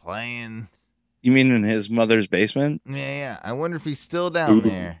know, playing. You mean in his mother's basement? Yeah. I wonder if he's still down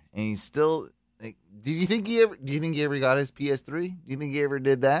there and he's still. Like, do you think he ever got his PS3? Do you think he ever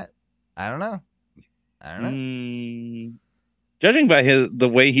did that? I don't know. Judging by the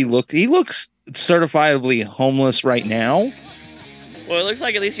way he looks certifiably homeless right now. Well, it looks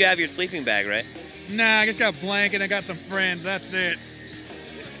like at least you have your sleeping bag, right? Nah, I just got a blanket. I got some friends. That's it.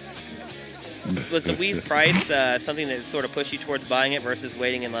 Was the Wii's price something that sort of pushed you towards buying it versus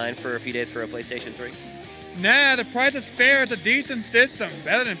waiting in line for a few days for a PlayStation 3? Nah, the price is fair. It's a decent system.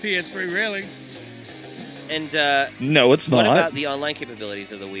 Better than PS3, really. And no, it's what not. about the online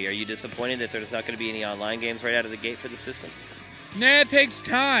capabilities of the Wii? Are you disappointed that there's not going to be any online games right out of the gate for the system? Nah, it takes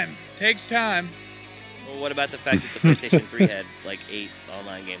time. Well, what about the fact that the PlayStation 3 had like 8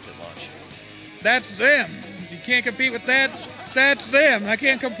 online games at launch? That's them. You can't compete with that. That's them. I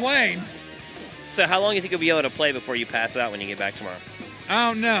can't complain. So how long do you think you'll be able to play before you pass out when you get back tomorrow? I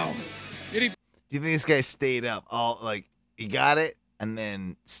don't know. Do you think this guy stayed up he got it and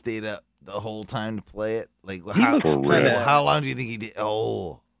then stayed up the whole time to play it? Like how long do you think he did?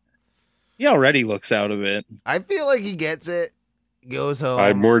 Oh, he already looks out of it. I feel like he gets it. Goes home.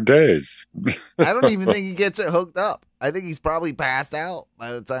 5 more days. I don't even think he gets it hooked up. I think he's probably passed out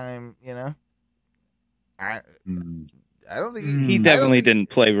by the time, I don't think he definitely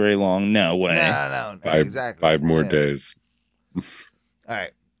didn't play very long. No way. No, exactly. 5 more days. All right.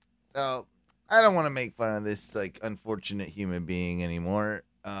 So I don't want to make fun of this unfortunate human being anymore.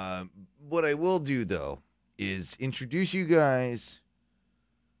 What I will do though is introduce you guys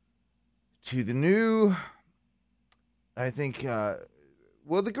to the new, I think, the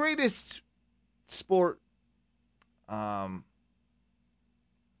greatest sport,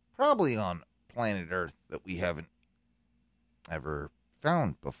 probably on planet Earth that we haven't ever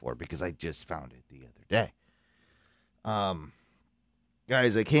found before, because I just found it the other day.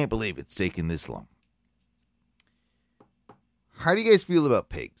 Guys, I can't believe it's taken this long. How do you guys feel about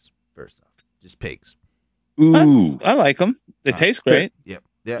pigs? First off, just pigs. Ooh, I like them. They taste great. Yep.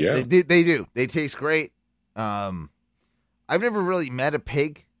 Yeah. They do. They taste great. I've never really met a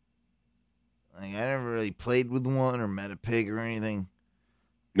pig. I never really played with one or met a pig or anything.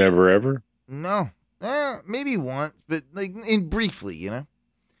 Never ever? No. Maybe once, but briefly,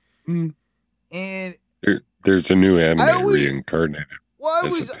 And there's a new anime reincarnated. Well,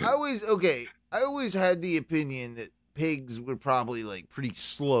 I always had the opinion that pigs were probably pretty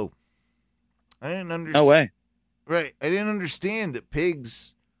slow. I didn't understand. No way. Right. I didn't understand that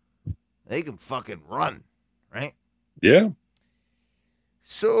pigs, they can fucking run, right? Yeah.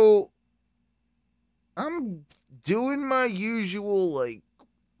 So I'm doing my usual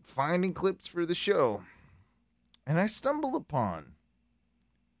finding clips for the show, and I stumble upon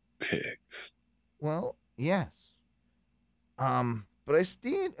pigs. Well, yes. But I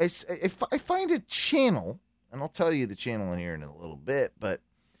find a channel, and I'll tell you the channel in here in a little bit, but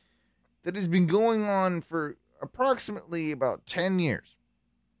that has been going on for approximately about 10 years.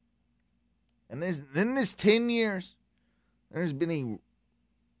 And in this 10 years, there's been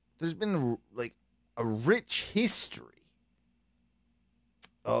a rich history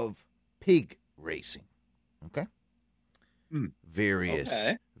of pig racing. Okay?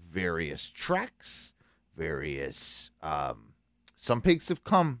 Various tracks, various some pigs have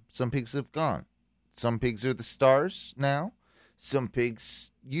come, some pigs have gone. Some pigs are the stars now. Some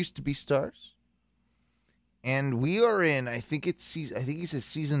pigs used to be stars. And we are in, I think he says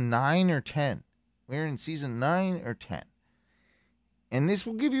season 9 or 10. We're in season 9 or 10. And this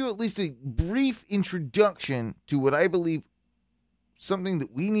will give you at least a brief introduction to what I believe something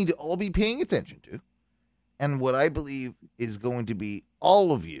that we need to all be paying attention to. And what I believe is going to be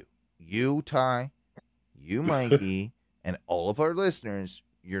all of you you, Ty, you, Mikey, and all of our listeners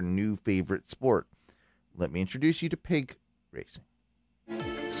your new favorite sport. Let me introduce you to pig racing.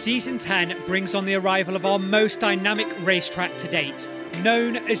 Season 10 brings on the arrival of our most dynamic racetrack to date.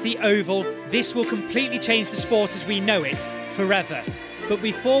 Known as the Oval, this will completely change the sport as we know it forever. But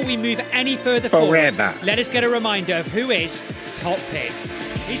before we move any further forward, let us get a reminder of who is Top Pig.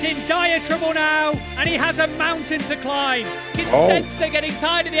 He's in dire trouble now, and he has a mountain to climb. Can sense they're getting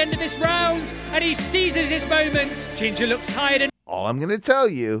tired at the end of this round, and he seizes his moment. Ginger looks tired and... All I'm going to tell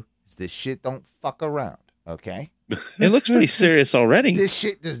you is this shit don't fuck around, okay? It looks pretty serious already. This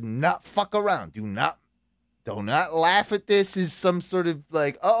shit does not fuck around. Do not laugh at this as some sort of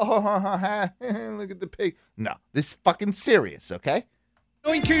like, look at the pig. No, this is fucking serious, okay?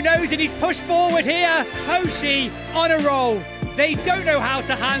 Oinku knows and he's pushed forward here. Hoshi on a roll. They don't know how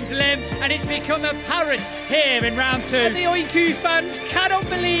to handle him, and it's become apparent here in round 2. And the Oinku fans cannot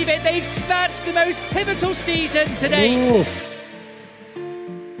believe it. They've snatched the most pivotal season to date.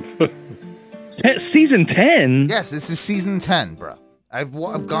 Season 10? Yes, this is season 10, bro. I've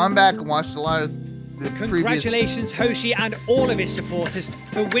gone back and watched a lot of the Congratulations, Hoshi and all of his supporters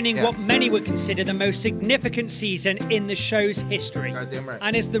for winning what many would consider the most significant season in the show's history. Goddamn right.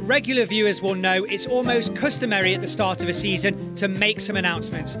 And as the regular viewers will know, it's almost customary at the start of a season to make some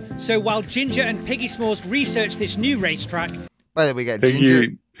announcements. So while Ginger and Piggy Smalls research this new racetrack... By the way, we got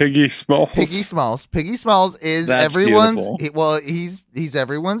Ginger... Piggy Smalls. Piggy Smalls. Piggy Smalls is That's everyone's... beautiful. He's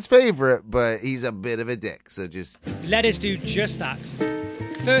everyone's favorite, but he's a bit of a dick, so just... Let us do just that.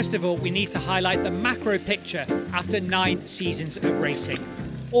 First of all, we need to highlight the macro picture after 9 seasons of racing.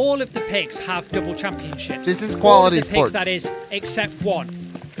 All of the pigs have double championships. This is quality all of the sports. Pigs, that is, except one.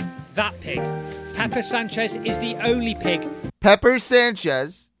 That pig. Pepper Sanchez is the only pig. Pepper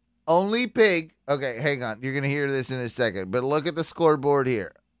Sanchez, only pig. Okay, hang on. You're going to hear this in a second, but look at the scoreboard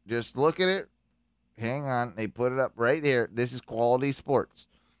here. Just look at it. Hang on. They put it up right here. This is quality sports.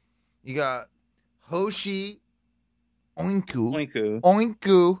 You got Hoshi...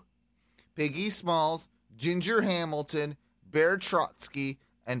 Oinku, Piggy Smalls, Ginger Hamilton, Bear Trotsky,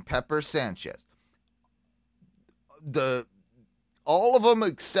 and Pepper Sanchez. All of them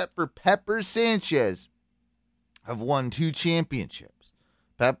except for Pepper Sanchez have won 2 championships.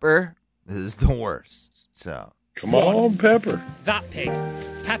 Pepper is the worst. So come on, Pepper. That pig.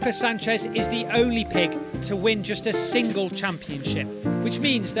 Pepper Sanchez is the only pig to win just a single championship, which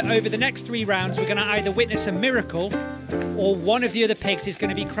means that over the next 3 rounds, we're going to either witness a miracle or one of the other pigs is going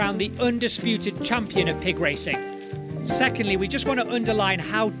to be crowned the undisputed champion of pig racing. Secondly, we just want to underline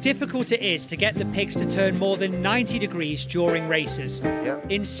how difficult it is to get the pigs to turn more than 90 degrees during races.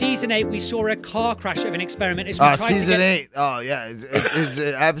 Yep. In Season 8, we saw a car crash of an experiment. As we tried Season 8. Oh, yeah. It's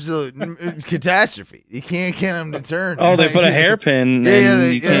an absolute catastrophe. You can't get them to turn. Oh, they put a hairpin.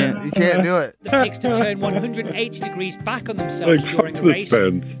 You can't do it. The pigs to turn 180 degrees back on themselves during a race.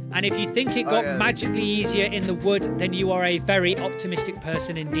 And if you think it got magically easier in the wood, then you are a very optimistic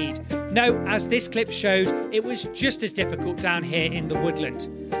person indeed. No, as this clip showed, it was just as difficult down here in the woodland.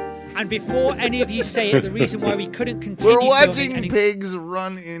 And before any of you say it, the reason why we couldn't continue... We're watching pigs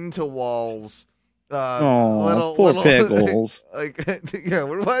run into walls. Poor piggles.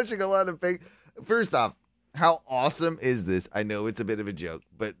 We're watching a lot of pigs. First off, how awesome is this? I know it's a bit of a joke,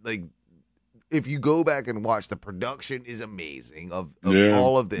 but like, if you go back and watch, the production is amazing of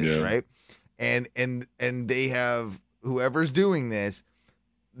all of this, right? And they have, whoever's doing this,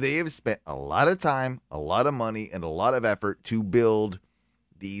 they have spent a lot of time, a lot of money, and a lot of effort to build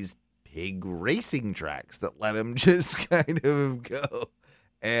these pig racing tracks that let them just kind of go.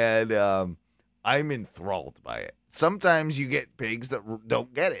 And I'm enthralled by it. Sometimes you get pigs that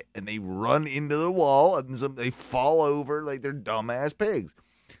don't get it, and they run into the wall, and they fall over like they're dumbass pigs.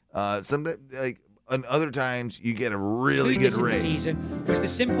 And other times you get a really good race. Season was the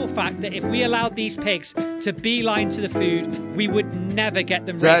simple fact that if we allowed these pigs to beeline to the food, we would never get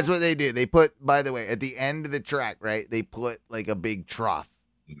them. So that's what they do. They put, by the way, at the end of the track, right? They put like a big trough,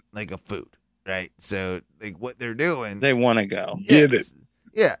 like a food, right? So like what they're doing, they want to go get it.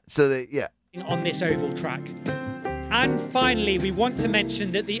 Yeah. So on this oval track. And finally, we want to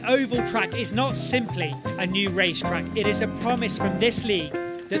mention that the oval track is not simply a new racetrack. It is a promise from this league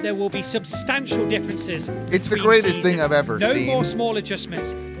that there will be substantial differences. It's the greatest thing I've ever seen. No more small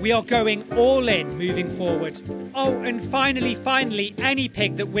adjustments. We are going all in moving forward. Oh, and finally, any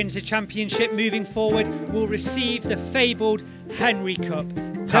pig that wins a championship moving forward will receive the fabled Henry Cup.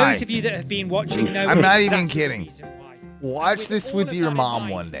 Ty. Those of you that have been watching know. I'm not even kidding. Watch this with your mom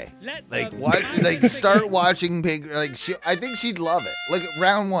one day. Like what? Like start watching Pig. Like I think she'd love it. Look at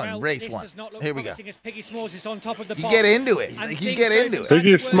round one, race one. Here we go. Piggy Smalls is on top of the you get into it. Like you get into it.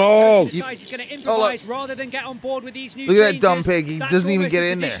 Piggy Smalls. He's going to improvise rather than get on board with these new Look at that dumb pig. He doesn't even get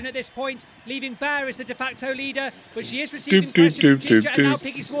in there. At this point, leaving Bear as the de facto leader, but she is receiving pressure from Ginger, and now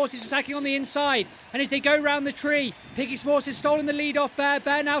Piggy Smalls is attacking on the inside. And as they go round the tree, Piggy Smalls has stolen the lead off Bear.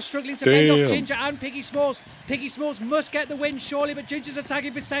 Bear now struggling to bend off Ginger and Piggy Smalls. Piggy Smalls must get the win, surely, but Ginger's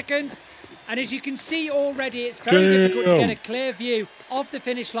attacking for second. And as you can see already, it's very difficult to get a clear view of the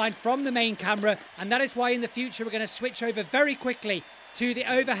finish line from the main camera. And that is why in the future we're going to switch over very quickly to the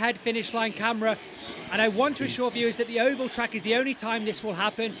overhead finish line camera. And I want to assure viewers that the oval track is the only time this will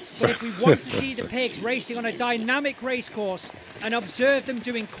happen. But if we want to see the pigs racing on a dynamic race course and observe them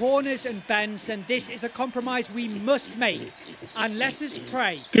doing corners and bends, then this is a compromise we must make. And let us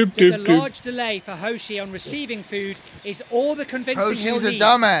pray that the large delay for Hoshi on receiving food is all the convincing Hoshi's a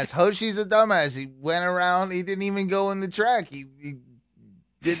dumbass. Hoshi's a dumbass. He went around. He didn't even go in the track. He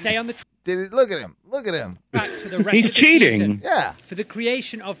didn't stay on the track. Look at him. Look at him. He's cheating. Season. Yeah. For the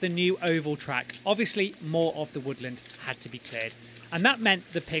creation of the new oval track, obviously more of the woodland had to be cleared. And that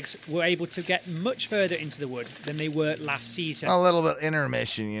meant the pigs were able to get much further into the wood than they were last season. A little bit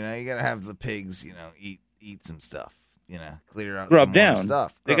intermission, you know. You got to have the pigs, you know, eat some stuff, you know, clear out Grub some down. more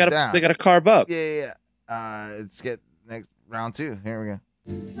stuff. They got to carb up. Yeah. Let's get next round 2. Here we go.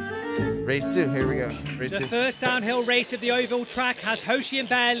 Race 2, here we go. Race 2. The first downhill race of the oval track has Hoshi and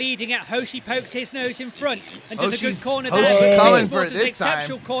Bear leading it. Hoshi pokes his nose in front and does a good corner there. Hoshi's coming for it this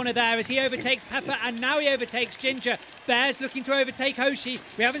exceptional time. Corner there as he overtakes Pepper, and now he overtakes Ginger. Bear's looking to overtake Hoshi.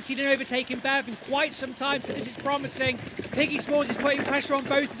 We haven't seen an overtaking Bear in quite some time, so this is promising. Piggy Smalls is putting pressure on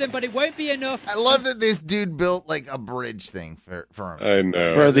both of them, but it won't be enough. I love that this dude built like a bridge thing for him. I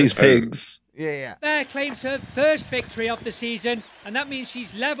know. For these pigs. Yeah. Bear claims her first victory of the season, and that means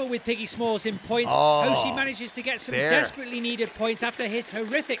she's level with Piggy Smalls in points. Hoshi manages to get some desperately needed points after his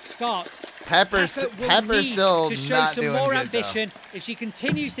horrific start. Pepper's still to show not some doing more good, ambition. If she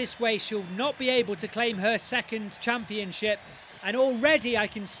continues this way, she'll not be able to claim her second championship. And already I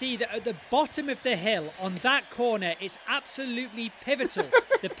can see that at the bottom of the hill on that corner, it's absolutely pivotal.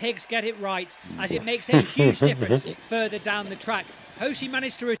 The pigs get it right, as it makes a huge difference further down the track. Hoshi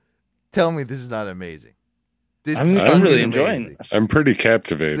managed to... Tell me this is not amazing. I'm really enjoying this. I'm pretty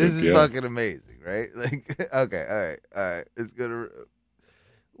captivated. This is fucking amazing, right? Like, okay, all right. It's gonna.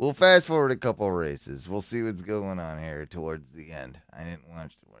 We'll fast forward a couple races. We'll see what's going on here towards the end. I didn't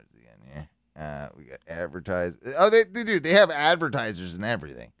watch towards the end here. We got advertised. Oh, they have advertisers and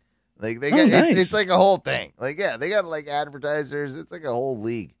everything. Like they got, nice. it's like a whole thing. Like they got like advertisers. It's like a whole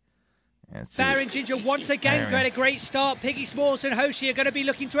league. Bear and Ginger once again got a great start. Piggy Smalls and Hoshi are going to be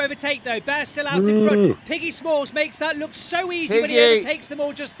looking to overtake, though. Bear still out in front. Piggy Smalls makes that look so easy when he overtakes them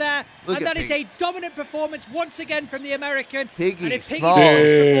all just there. And that is a dominant performance once again from the American. Piggy and if Piggy Smalls'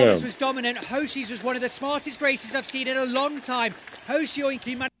 performance was dominant, Hoshi's was one of the smartest races I've seen in a long time. Hoshi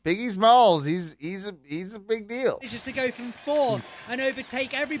Oinku Piggy Smalls, he's a big deal. Manages to go from 4th and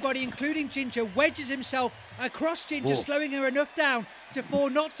overtake everybody, including Ginger. Wedges himself across Ginger, slowing her enough down to fall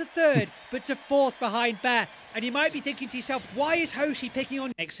not to 3rd, but to 4th behind Bear. And you might be thinking to yourself, why is Hoshi picking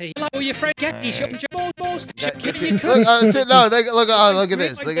on next here? Oh, your friend Getty, look at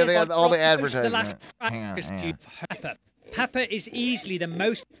this. Look at all the advertisements. Hang on. Pepper is easily the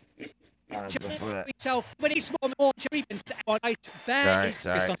most... When he's more Bear is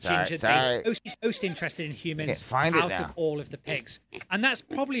focused on Ginger. He's most interested in humans out of all of the pigs. And that's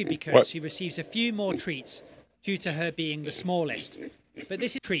probably because she receives a few more treats due to her being the smallest. But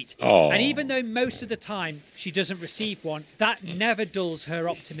this is a treat. And even though most of the time she doesn't receive one, that never dulls her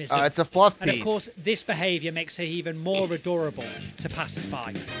optimism. It's a fluff piece. And of course, this behaviour makes her even more adorable to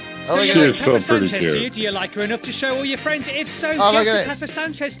passers-by. She's so pretty cute. Do you like her enough to show all your friends? If so, get a Pepper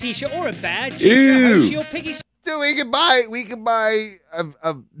Sanchez t-shirt or a Bear, Ginger, Hoshi or Piggy. Dude, we could buy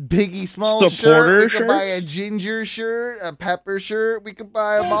a Piggy Smalls shirt. We could buy a Ginger shirt, a Pepper shirt. We could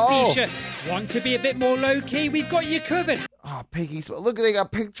buy them all. T-shirt. Want to be a bit more low-key? We've got you covered. Oh, Piggy Smalls. Look, they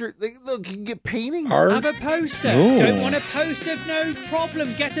got pictures. Look, you can get paintings. Have a poster. Ooh. Don't want a poster? No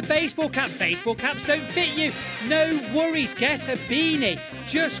problem. Get a baseball cap. Baseball caps don't fit you. No worries. Get a beanie.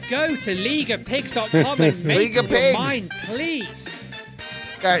 Just go to leagueofpigs.com and make up your mind, please.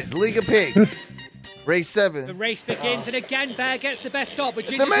 Guys, League of Pigs. Race 7. The race begins, and again, Bear gets the best stop, but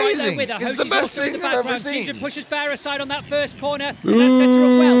It's Ginger's right amazing. there with her. It's the best thing I've ever seen. Ginger pushes Bear aside on that first corner, and that sets her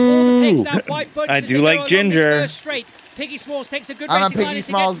up well. All the pigs now quite bunched. I do like Ginger. Piggy Smalls takes a good I'm a racing line Piggy as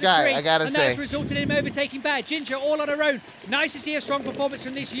he Smalls gets to the guy, tree, I gotta and say. that's resulted in him overtaking Bear. Ginger all on her own. Nice to see a strong performance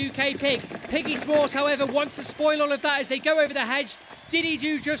from this UK pig. Piggy Smalls, however, wants to spoil all of that as they go over the hedge. Did he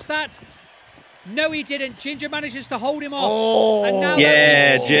do just that? No, he didn't. Ginger manages to hold him off. Oh, and now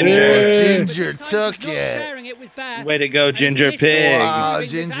yeah, Ginger took it. Sharing it with Bear. Way to go, Ginger Pig. Wow,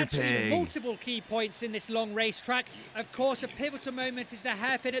 There's Ginger actually Pig. multiple key points in this long racetrack. Of course, a pivotal moment is the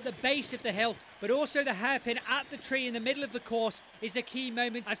hairpin at the base of the hill, but also the hairpin at the tree in the middle of the course is a key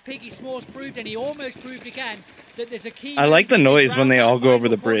moment, as Piggy Smalls proved, and he almost proved again, that there's a key I like the noise when they all go over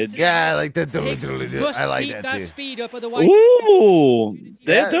the bridge. Yeah, I like that. I like keep that too. Speed up, otherwise Ooh,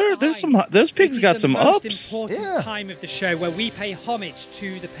 Yeah. there's some. Those pigs got some the most ups. important time of the show where we pay homage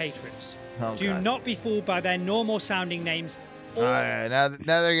to the patrons. Oh, Do God. not be fooled by their normal sounding names. Now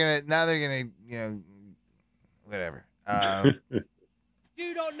they're gonna whatever.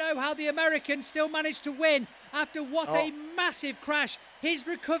 Do not know how the American still managed to win after what a massive crash. His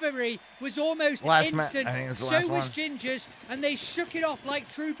recovery was almost instant. I think it's the so last was one. Ginger's, and they shook it off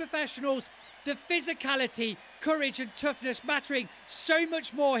like true professionals. The physicality, courage, and toughness mattering so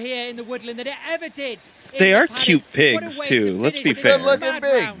much more here in the woodland than it ever did. They are paddock. cute What a pigs way too. to Let's finish be this fair. Good-looking mad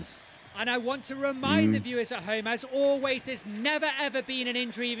round. pigs. And I want to remind the viewers at home, as always, there's never ever been an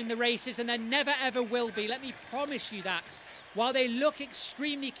injury in the races, and there never ever will be. Let me promise you that. While they look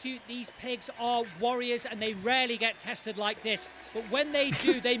extremely cute, these pigs are warriors, and they rarely get tested like this. But when they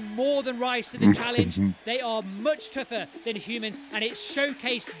do, they more than rise to the challenge. They are much tougher than humans, and it's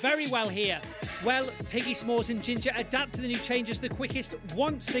showcased very well here. Well, Piggy Smalls and Ginger adapt to the new changes the quickest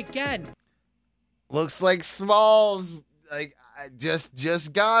once again. Looks like Smalls. Like I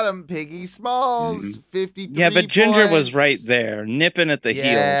just got him, Piggy Smalls. 53. Yeah, but Ginger was points. right there, nipping at the heels,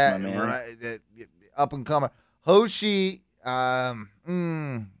 my man. Right, up and coming. Hoshi. Fair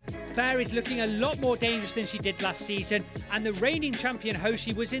is looking a lot more dangerous than she did last season, and the reigning champion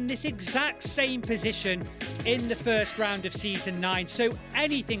Hoshi was in this exact same position in the first round of season 9, so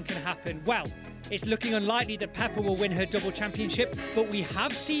anything can happen. Well, it's looking unlikely that Pepper will win her double championship, but we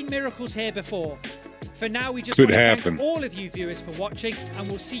have seen miracles here before. For now, we just Could want to happen. thank all of you viewers for watching, and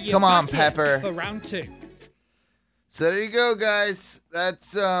we'll see you Come on, back here Pepper. for round 2. So there you go, guys.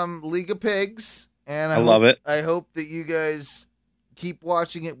 That's League of Pigs. And I love it. I hope that you guys keep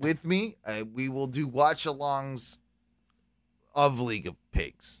watching it with me. We will do watch-alongs of League of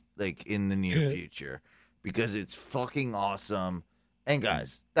Pigs, like, in the near future, because it's fucking awesome. And,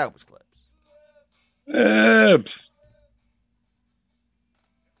 guys, that was Clips. Eps.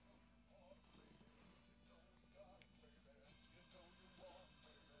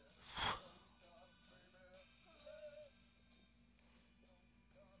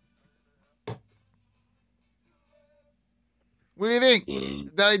 What do you think?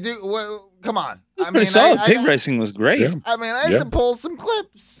 Did I do? What, come on. I Pretty solid. Pig racing was great. Yeah. I mean, I had to pull some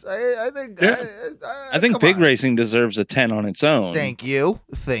clips. I think. Yeah. I think come pig on. racing deserves a 10 on its own. Thank you.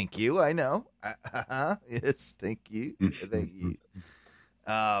 I know. Yes, thank you. Thank you.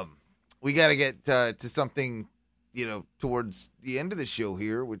 We got to get to something, towards the end of the show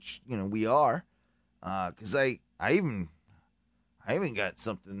here, which we are, because I even got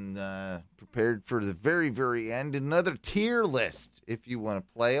something prepared for the very, very end. Another tier list, if you want to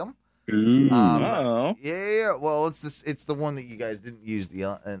play them. Ooh. Yeah. Well, it's the one that you guys didn't use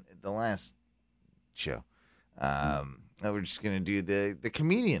the last show. We're just gonna do the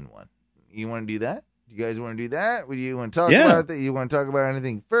comedian one. You want to do that? You guys want to do that? Would you want to talk about that? You want to talk about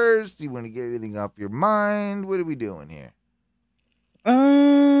anything first? You want to get anything off your mind? What are we doing here?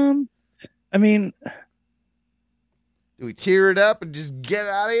 I mean, do we tear it up and just get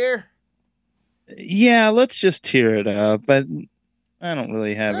out of here? Yeah, let's just tear it up. But I don't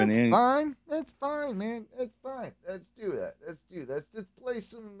really have any. Fine. That's fine, man. That's fine. Let's do that. Let's play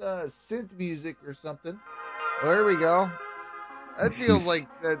some synth music or something. Well, there we go. That feels like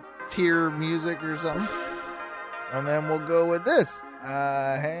tier music or something. And then we'll go with this.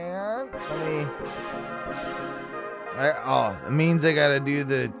 Hang on. It means I gotta do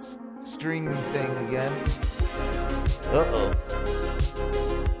the string thing again. Uh-oh.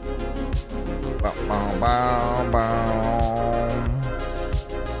 Bow, bow, bow, bow.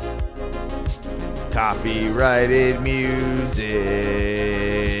 Copyrighted music.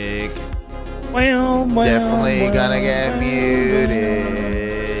 Definitely gonna get muted.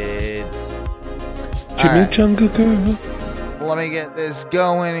 Chimichanga girl. Let me get this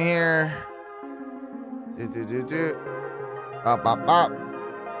going here. Bop, bop, bop.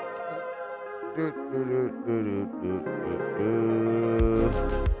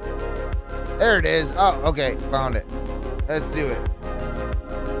 There it is. Oh, okay. Found it. Let's do it.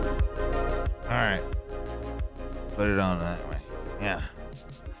 All right. Put it on that way. Yeah.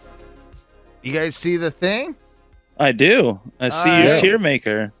 You guys see the thing? I do. I see your tier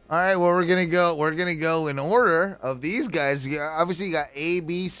maker. All right, well, we're gonna go in order of these guys. Obviously, you got A,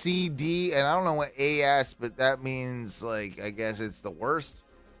 B, C, D, and I don't know what AS, but that means, like, I guess it's the worst.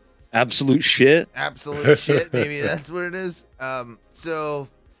 Absolute shit. Absolute shit. Maybe that's what it is.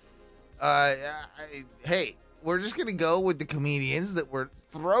 Hey, we're just gonna go with the comedians that were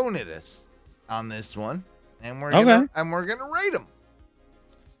thrown at us on this one, and we're gonna rate them.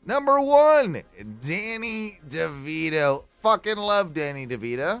 Number 1, Danny DeVito. Fucking love Danny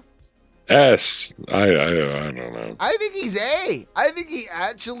DeVito. S. I don't know. I think he's A. I think he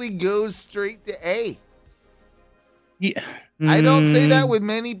actually goes straight to A. Yeah. I don't say that with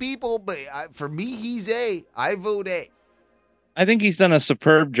many people, but for me, he's A. I vote A. I think he's done a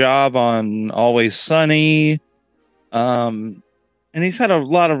superb job on Always Sunny. And he's had a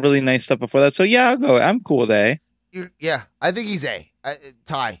lot of really nice stuff before that. So yeah, I'll go. I'm cool with A. Yeah, I think he's A.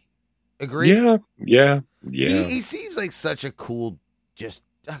 Ty. Agreed? Yeah. He seems like such a cool,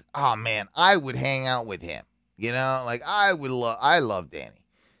 oh man, I would hang out with him. You know, like I love Danny.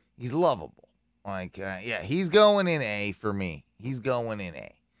 He's lovable. Like, he's going in A for me. He's going in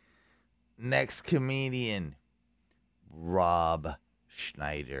A. Next comedian, Rob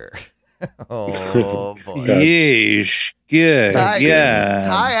Schneider. Oh boy. Yeesh. Good. Ty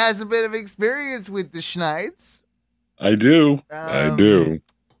yeah. has a bit of experience with the Schneids. I do.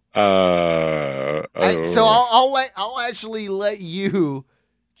 So I'll actually let you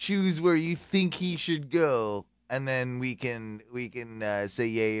choose where you think he should go, and then we can say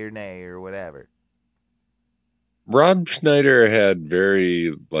yay or nay or whatever. Rob Schneider had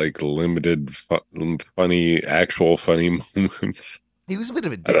very limited funny moments. He was a bit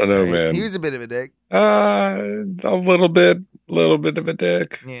of a dick. I don't know, right? man. He was a bit of a dick. A little bit of a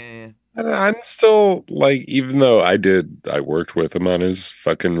dick. Yeah. I'm still even though I worked with him on his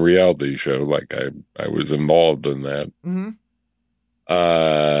fucking reality show. I was involved in that. Mm-hmm.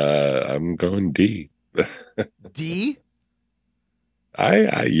 I'm going D. D?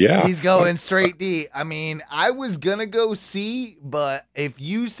 Yeah. He's going straight D. I mean, I was gonna go C, but if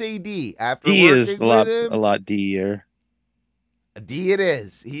you say D after he working is a lot D-er. A D it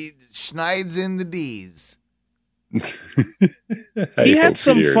is. He Schneids in the D's. He had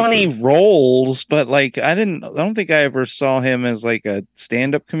some funny roles, but I don't think I ever saw him as a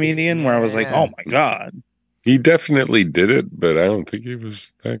stand-up comedian where I was like, oh my god. He definitely did it, but I don't think he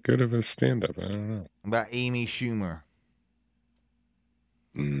was that good of a stand-up. I don't know. About Amy Schumer.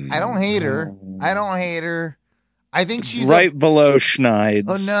 I don't hate her. I think she's right below Schneids.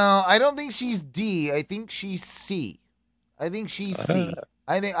 Oh no, I don't think she's D. I think she's C. I think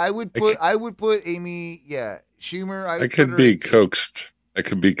I would put Amy, Schumer. I could be coaxed. I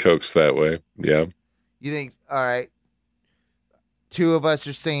could be coaxed that way. Yeah. You think? All right. 2 of us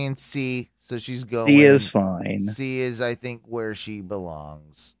are saying C, so she's going. C is fine. C is, I think, where she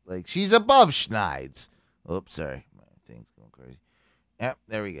belongs. She's above Schneids. Oops, sorry, my thing's going crazy. Yep,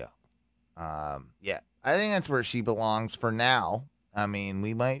 there we go. I think that's where she belongs for now. I mean,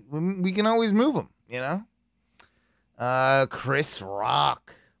 we can always move them, you know. Chris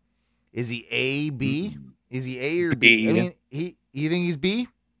Rock, is he A, B? Is he A or B? I mean, you think he's B?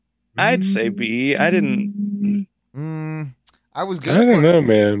 I'd say B. I didn't. I was gonna. I don't know,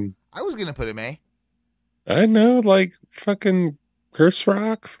 man. I was gonna put him A. I know, fucking Chris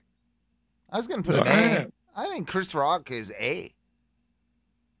Rock. I was gonna put him A. I think Chris Rock is A.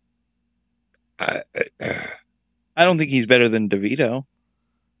 I don't think he's better than DeVito.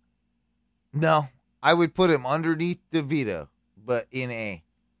 No, I would put him underneath DeVito, but in A.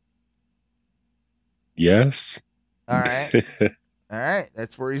 Yes. All right. All right.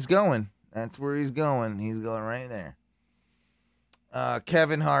 That's where he's going. He's going right there.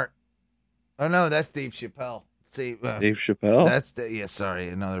 Kevin Hart. Oh, no, that's Dave Chappelle. Dave Chappelle? Sorry.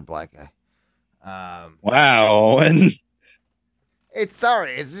 Another black guy. Wow. And it's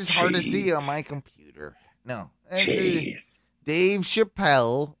just hard to see on my computer. No. Jeez. Dave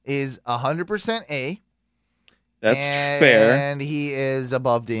Chappelle is 100% A. That's fair. And he is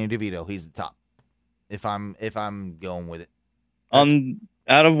above Danny DeVito. He's the top. If I'm going with it.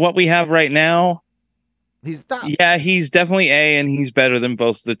 Out of what we have right now, he's top. Yeah, he's definitely A, and he's better than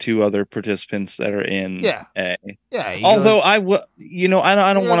both the 2 other participants that are in A. Yeah. Although I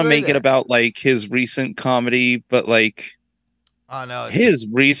don't want to make it about his recent comedy, but oh no, his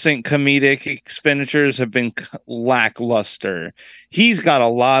recent comedic expenditures have been lackluster. He's got a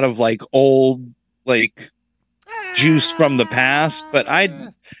lot of old juice from the past, but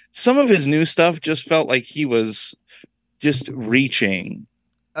some of his new stuff just felt like he was just reaching.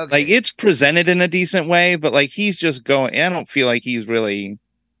 Okay. Like, it's presented in a decent way, but like he's just going. I don't feel like he's really.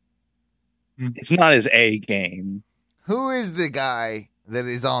 It's not his A game. Who is the guy that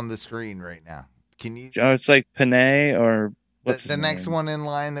is on the screen right now? Can you? It's like Panay or what's the next one in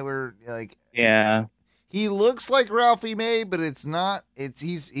line that we're like. Yeah. He looks like Ralphie May, but it's not.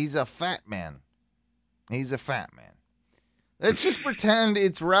 He's a fat man. He's a fat man. Let's just pretend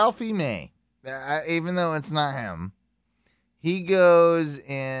it's Ralphie May, even though it's not him. He goes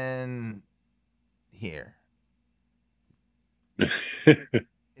in here.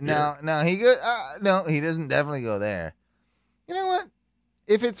 No, he goes. No, he doesn't definitely go there. You know what?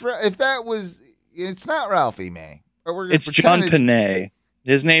 If it's not Ralphie May. It's John Panay.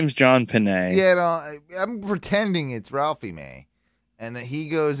 His name's John Panay. Yeah, no, I'm pretending it's Ralphie May, and that he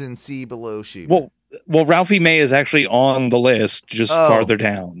goes in C below Schubert. Well, Ralphie May is actually on the list, just farther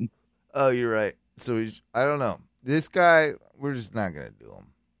down. Oh, you're right. So I don't know. This guy, we're just not gonna do him.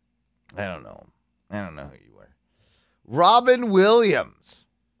 I don't know him. I don't know who you are. Robin Williams.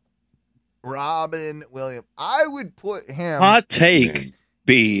 I would put him. Hot take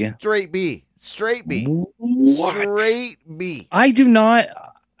B. Straight B. Straight B. What? Straight B. I do not.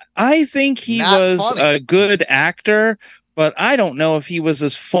 I think he was funny. a good actor, but I don't know if he was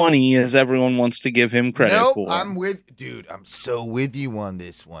as funny as everyone wants to give him credit for. I'm so with you on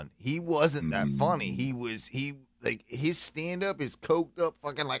this one. He wasn't that funny. His stand up is coked up,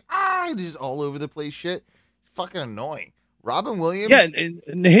 fucking like just all over the place shit. It's fucking annoying. Robin Williams. Yeah,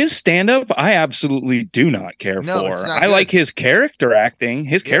 his stand up, I absolutely do not care for. I like his character acting.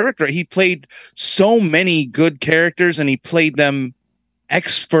 His character, he played so many good characters and he played them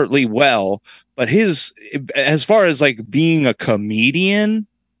expertly well. But as far as like being a comedian,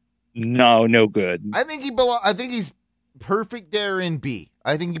 no good. I think he's perfect there in B.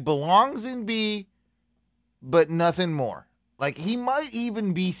 I think he belongs in B, but nothing more. Like, he might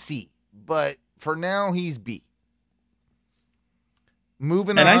even be C, but for now he's B.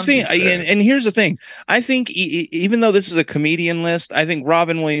 Moving on. And I think, and here's the thing. I think even though this is a comedian list, I think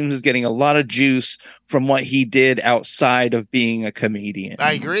Robin Williams is getting a lot of juice from what he did outside of being a comedian.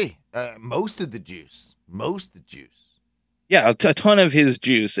 I agree. Most of the juice. Yeah, a ton of his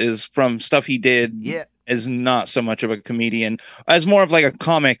juice is from stuff he did. Yeah. As not so much of a comedian, as more of like a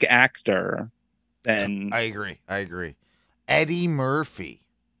comic actor. Than I agree. Eddie Murphy.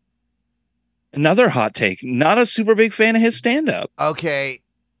 Another hot take. Not a super big fan of his stand-up. Okay.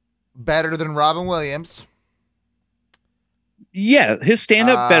 Better than Robin Williams. Yeah, his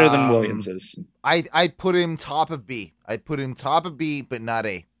stand-up better than Williams's. I'd put him top of B. But not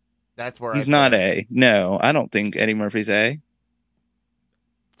A. That's where he's not A. No, I don't think Eddie Murphy's A.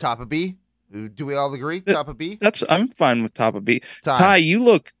 Top of B? Do we all agree? Top of B? I'm fine with top of B. Ty, you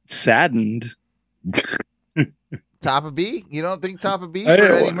look saddened. Top of B? You don't think top of B for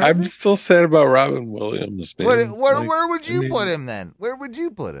Eddie Murphy? I'm still sad about Robin Williams. Man. Where would you put him then? Where would you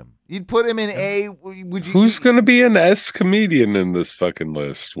put him? You'd put him in A. Would you? Who's going to be an S comedian in this fucking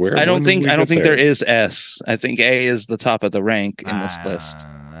list? I don't think there is S. I think A is the top of the rank in this list.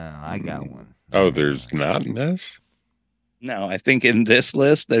 I got one. Oh, there's not an S? No, I think in this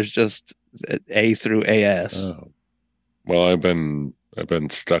list there's just A through AS. Oh. Well, I've been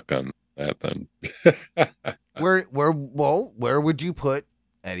stuck on that then. Where would you put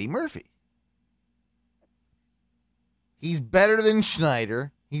Eddie Murphy? He's better than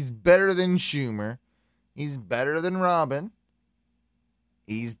Schneider. He's better than Schumer. He's better than Robin.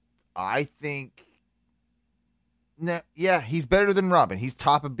 He's better than Robin. He's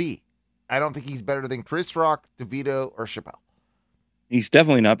top of B. I don't think he's better than Chris Rock, DeVito, or Chappelle. He's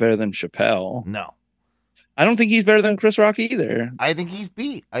definitely not better than Chappelle. No. I don't think he's better than Chris Rock either. I think he's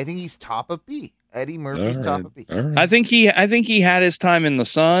B. I think he's top of B. Eddie Murphy's top of B. Right. I think he had his time in the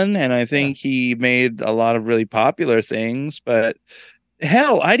sun, and I think he made a lot of really popular things. But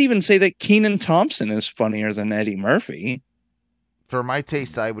hell, I'd even say that Kenan Thompson is funnier than Eddie Murphy. For my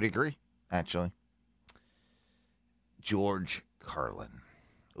taste, I would agree. Actually, George Carlin.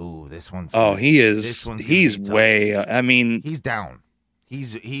 Ooh, this one's. Oh, he is. This one's he's way. I mean, he's down.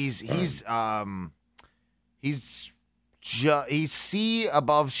 He's C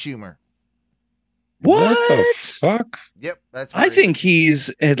above Schumer. What the fuck? Yep, that's. I think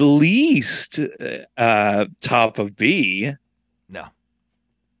he's at least top of B. No,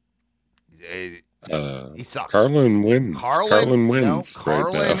 he sucks. Carlin wins. Carlin wins. No,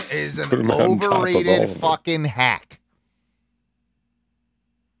 Carlin is an overrated fucking hack.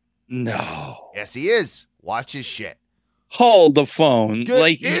 No. Yes, he is. Watch his shit. Hold the phone.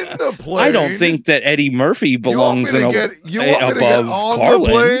 Get in the plane. I don't think that Eddie Murphy belongs you want me to get on Carlin. the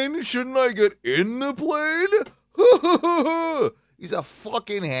plane? Shouldn't I get in the plane? He's a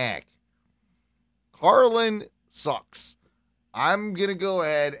fucking hack. Carlin sucks. I'm going to go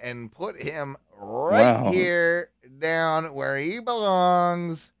ahead and put him right here down where he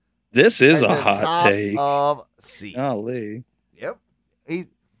belongs. This is a hot take. Of C. Golly. Yep.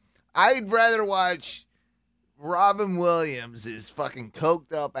 I'd rather watch Robin Williams' fucking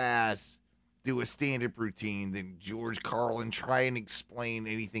coked up ass do a stand-up routine than George Carlin try and explain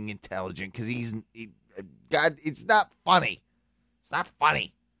anything intelligent, because it's not funny. It's not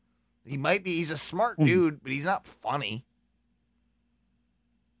funny. He's a smart dude, but he's not funny.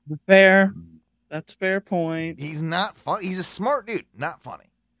 Fair. That's a fair point. He's not funny. He's a smart dude, not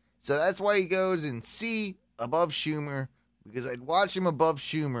funny. So that's why he goes in C above Schumer, because I'd watch him above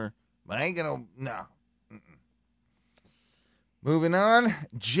Schumer, but I ain't gonna, no. Moving on,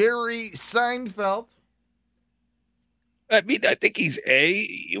 Jerry Seinfeld. I mean, I think he's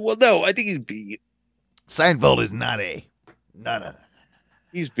A. Well, no, I think he's B. Seinfeld is not A. No.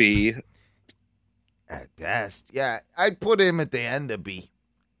 He's B. At best. Yeah, I'd put him at the end of B.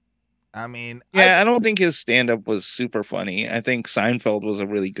 I mean... Yeah, I don't think his stand-up was super funny. I think Seinfeld was a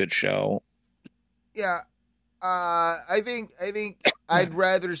really good show. Yeah. I think I'd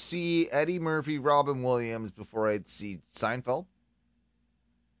rather see Eddie Murphy, Robin Williams before I'd see Seinfeld.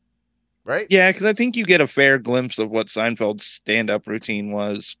 Right? Yeah, because I think you get a fair glimpse of what Seinfeld's stand-up routine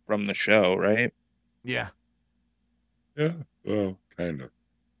was from the show, right? Yeah. Yeah, well, kind of.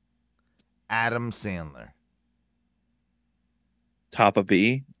 Adam Sandler. Top of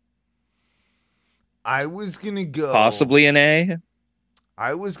B? I was going to go... Possibly an A?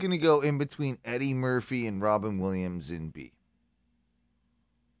 I was going to go in between Eddie Murphy and Robin Williams in B.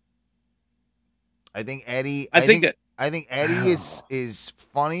 I think Eddie... I think Eddie is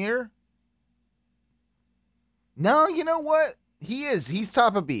funnier. No, you know what? He is. He's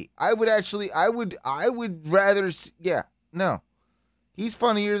top of B. I would rather... Yeah, no. He's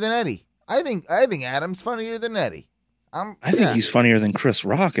funnier than Eddie. I think Adam's funnier than Eddie. I think he's funnier than Chris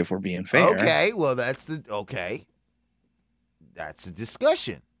Rock, if we're being fair. Okay, well, that's a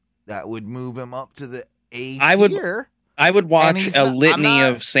discussion. That would move him up to the A tier. I would watch a litany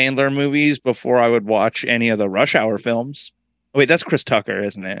of Sandler movies before I would watch any of the Rush Hour films. Oh, wait, that's Chris Tucker,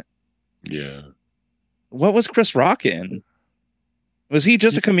 isn't it? Yeah. What was Chris Rock in? Was he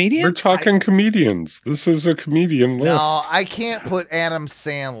just a comedian? We're talking comedians. This is a comedian list. No, I can't put Adam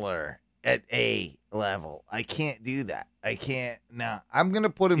Sandler at A level. I can't do that. I can't. No, I'm gonna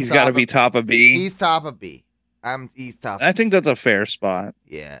put him. He's got to be top of B. He's top of B. He's top. I think that's a fair spot.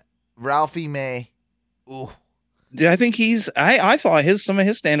 Yeah, Ralphie May. Ooh. Yeah, I think I thought some of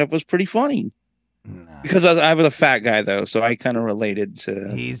his stand up was pretty funny. No. Because I was a fat guy though, so I kind of related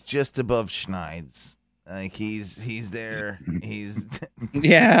to. He's just above Schneid's. Like he's there. He's.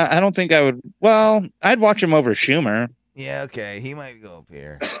 Yeah, I don't think I would. Well, I'd watch him over Schumer. Yeah, okay. He might go up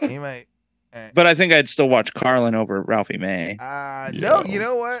here. He might. But I think I'd still watch Carlin over Ralphie May. No, you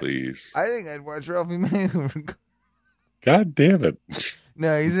know what? Please. I think I'd watch Ralphie May over. God damn it.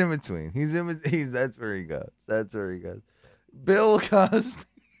 No, he's in between. That's where he goes. Bill Cosby.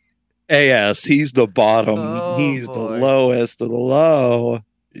 Yes, he's the bottom. Oh, he's boy. the lowest of the low.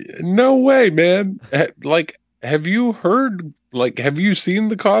 No way, man. Like, have you seen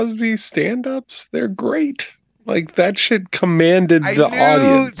the Cosby stand-ups? They're great. Like, that shit commanded the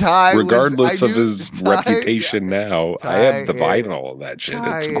audience, regardless of his reputation now. I have the vinyl of that shit.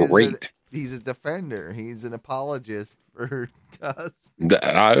 It's great. He's a defender. He's an apologist for Cosby.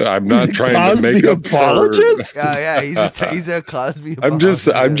 I'm not trying to make up apologist. Yeah, he's a Cosby apologist.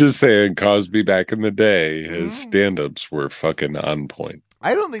 I'm just saying Cosby back in the day, his stand-ups were fucking on point.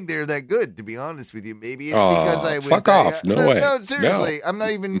 I don't think they're that good, to be honest with you. Maybe it's because I was fuck off. No way. No, seriously. No.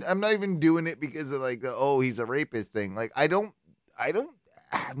 I'm not even doing it because of like the he's a rapist thing. Like I've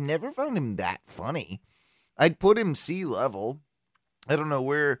never found him that funny. I'd put him C level. I don't know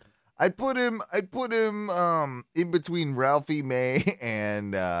where I'd put him in between Ralphie May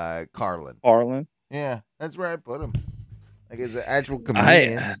and Carlin. Yeah, that's where I'd put him. Like as an actual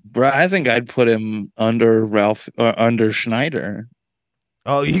comedian. I think I'd put him under under Schneider.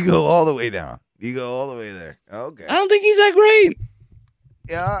 Oh, you go all the way down. You go all the way there. Okay. I don't think he's that great.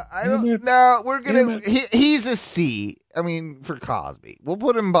 Yeah, I don't. No, we're gonna. He's a C. I mean, for Cosby, we'll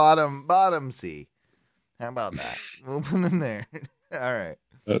put him bottom C. How about that? We'll put him there. All right.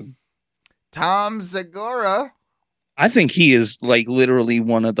 Tom Segura. I think he is like literally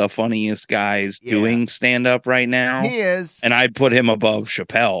one of the funniest guys doing stand up right now. He is, and I'd put him above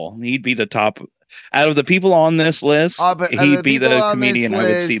Chappelle. He'd be the top. Out of the people on this list, he'd be the comedian I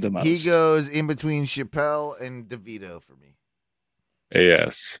would see the most. He goes in between Chappelle and DeVito for me.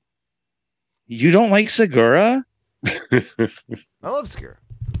 Yes. You don't like Segura? I love Skir.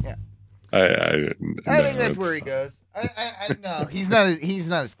 Yeah. I think that's where he goes. No, he's not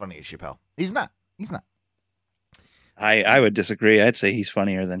as funny as Chappelle. He's not. I would disagree. I'd say he's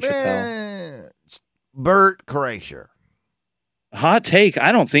funnier than Chappelle. Bert Kreischer. Hot take.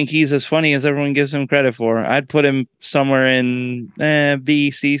 I don't think he's as funny as everyone gives him credit for. I'd put him somewhere in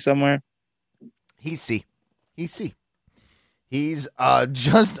B, C somewhere. He's C. He's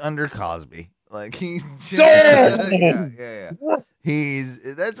just under Cosby. Like he's just, yeah.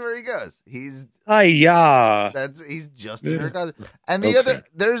 That's where he goes. He's just under Cosby. And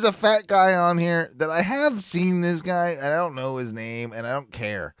there's a fat guy on here that I have seen this guy, and I don't know his name, and I don't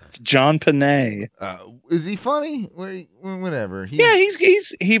care. It's John Panay. Is he funny? Whatever.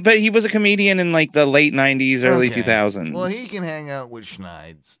 But he was a comedian in like the late 90s, early 2000s. Well, he can hang out with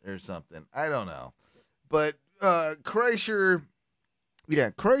Schneids or something. I don't know. But Kreischer,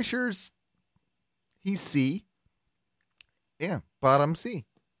 Kreischer's he's C. Yeah, bottom C.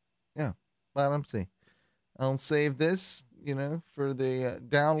 Yeah, bottom C. I'll save this, for the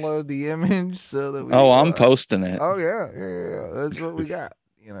download the image so that we. Oh, I'm posting it. Oh yeah. That's what we got.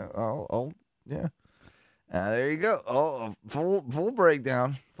 Yeah. There you go. Oh, full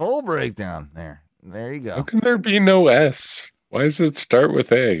breakdown. There you go. How can there be no S? Why does it start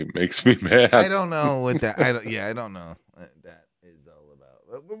with A? It makes me mad. I don't know what that. I don't know what that is all about.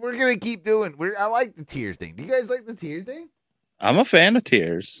 But we're gonna keep doing. I like the tier thing. Do you guys like the tier thing? I'm a fan of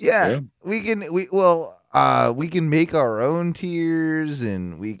tiers. Yeah. We can make our own tiers,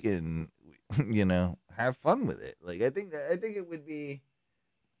 and we can have fun with it. Like I think it would be.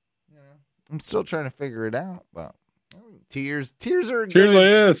 I'm still trying to figure it out, but tiers are tier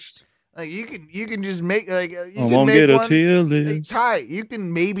list. Like you can just make like you I can won't make get a one, tier list. Like, Ty, you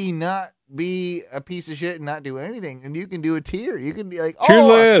can maybe not be a piece of shit and not do anything, and you can do a tier. You can be like, tier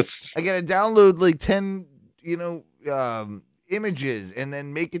list. I gotta download like 10, images and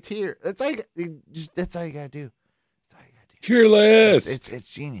then make a tier. That's all you gotta do. Tier list.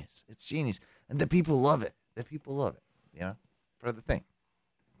 It's genius. It's genius, and the people love it. For the thing.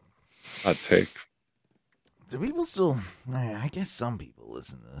 Hot take. Do people still? I guess some people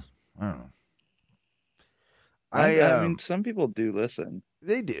listen to this. I don't know. I mean, some people do listen.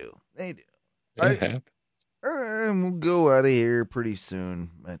 They do. Yeah. We'll go out of here pretty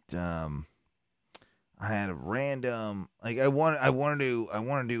soon. But I had a random I want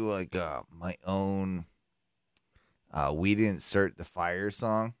to do like my own. We didn't start the fire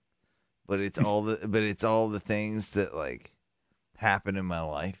song, but it's all the things that like happen in my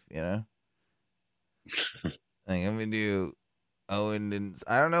life. Like I'm gonna do Owen and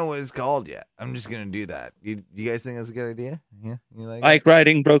I don't know what it's called yet. I'm just gonna do that. You guys think that's a good idea? Yeah, you like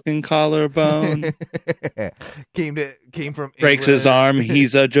riding broken collarbone. came from breaks England. His arm.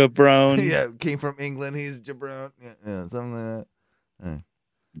 He's a jabron. Yeah, came from England. He's a jabron. Yeah, something like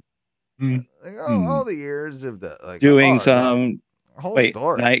that. All the years of the doing some whole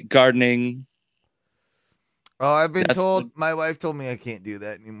story. Night gardening. Oh, I've been told. My wife told me I can't do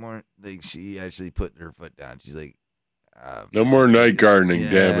that anymore. Like she actually put her foot down. She's like, no more night gardening.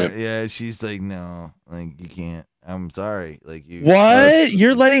 Damn it. Yeah, she's like, no, like you can't. I'm sorry. Like you. What?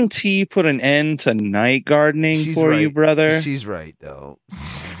 You're letting T put an end to night gardening you, brother? She's right though.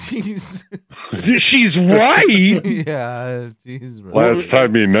 she's right. Yeah, she's right. Last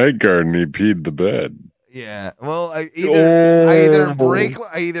time he night gardened, he peed the bed. Yeah. Well, I either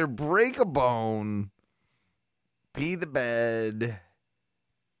break a bone. Pee the bed,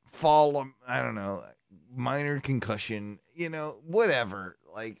 fall. I don't know, minor concussion. Whatever.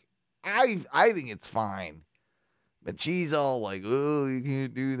 Like I think it's fine, but she's all like, "Oh, you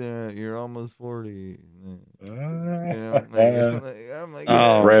can't do that. You're almost 40." I'm like,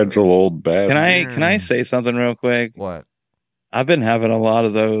 fragile old bastard. Can I say something real quick? What? I've been having a lot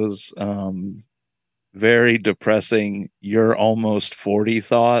of those very depressing you're almost 40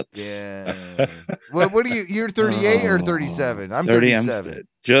 thoughts. Yeah. What are you're 38 or 37? I'm 37. I'm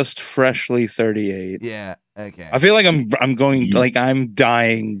just freshly 38. Yeah. Okay. I feel like I'm going like I'm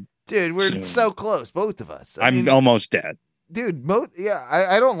dying. Dude, we're so close, both of us. I'm almost dead. Dude, both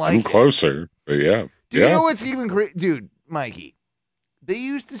I don't like I'm closer, but yeah. Do you know what's even crazy? Dude, Mikey, they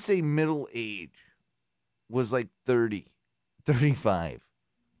used to say middle age was like 30, 35.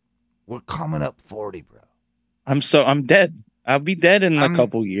 We're coming up 40, bro. I'm dead. I'll be dead in a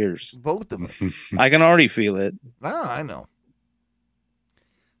couple years. Both of us. I can already feel it. Oh, I know.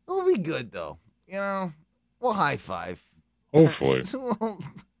 It'll be good though. We'll high five. Hopefully. See,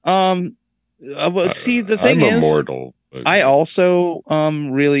 the thing is, immortal. I also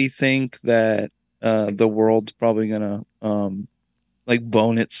really think that the world's probably gonna like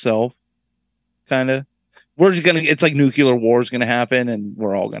bone itself, kind of. we're just gonna. It's like nuclear war is gonna happen, and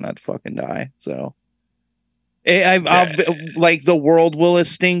we're all gonna fucking die. So, I'll like the world will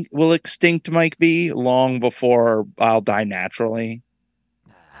extinct, Mike B, long before I'll die naturally.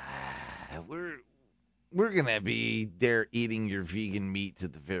 We're gonna be there eating your vegan meat to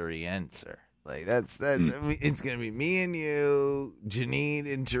the very end, sir. Like that's I mean, it's gonna be me and you, Janine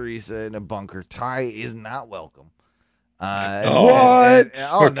and Teresa in a bunker. Ty is not welcome. What?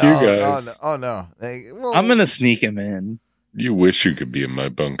 Fuck you guys. Oh no! Like, well, I'm gonna sneak him in. You wish you could be in my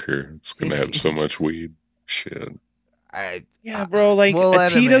bunker. It's gonna have so much weed. Shit. Yeah, bro. Like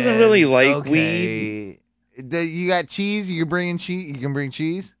he doesn't really like weed. You got cheese? You can bring cheese. You can bring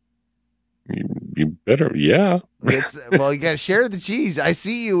cheese. You better, yeah. Well, you got to share the cheese. I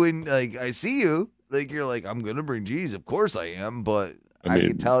see you like you're like, I'm gonna bring cheese. Of course I am, but I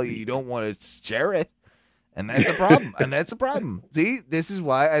can tell you don't want to share it, and that's a problem. See, this is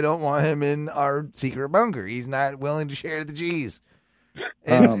why I don't want him in our secret bunker. He's not willing to share the cheese.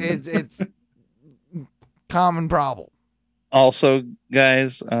 It's common problem. Also,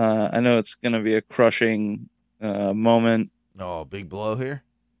 guys, I know it's gonna be a crushing moment. Oh, big blow here.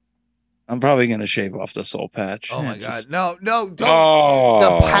 I'm probably going to shave off the soul patch. Oh, my God. No, don't. Oh.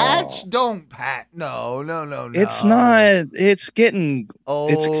 The patch? Don't pat. No. It's not. It's getting. Oh.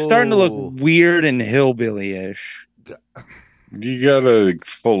 It's starting to look weird and hillbilly-ish. You got to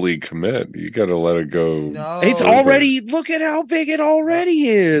fully commit. You got to let it go. No. It's already. Look at how big it already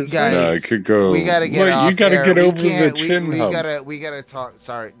is. Guys, no, it could go. We got to get off. You got to get over the chin hump. We got to talk.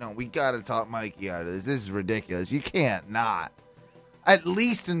 Sorry. No, we got to talk Mikey out of this. This is ridiculous. You can't not. At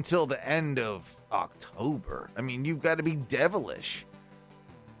least until the end of October. I mean, you've got to be devilish.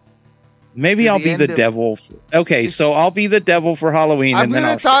 Maybe I'll be the devil. Okay, so I'll be the devil for Halloween. I'm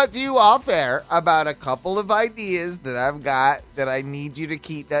going to talk to you off air about a couple of ideas that I've got that I need you to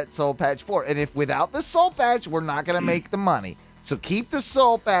keep that soul patch for. And if without the soul patch, we're not going to make the money. So keep the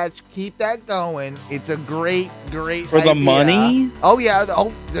soul patch. Keep that going. It's a great idea. For the money? Oh, yeah.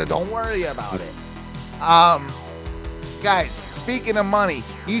 Oh, don't worry about it. Guys, speaking of money,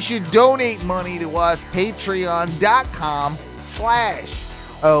 you should donate money to us,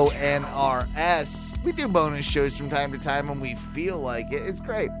 patreon.com/ONRS. We do bonus shows from time to time when we feel like it. It's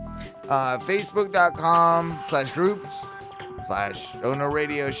great. Facebook.com/groups/Ono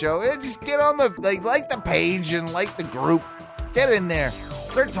Radio Show. Just get on the, like the page and like the group. Get in there.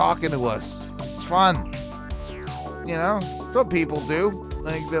 Start talking to us. It's fun. You know, it's what people do.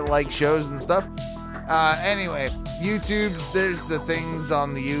 That like shows and stuff. Anyway, YouTubes, there's the things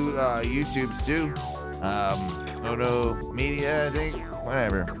on the YouTubes too. Ono Media, I think.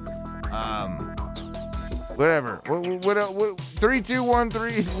 Whatever. Whatever. What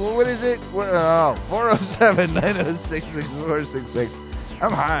 3213, what is it? 407-906-6466.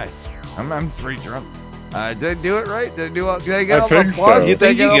 I'm high. I'm pretty drunk. Did I do it right? Did I get all the plugs? So. You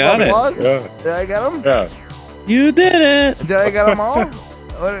think you got it? Yeah. Did I get them? Yeah. You did it. Did I get them all?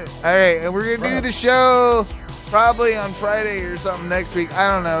 All right, and we're going to do the show probably on Friday or something next week.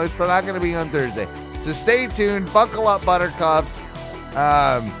 I don't know. It's not going to be on Thursday. So stay tuned. Buckle up, buttercups.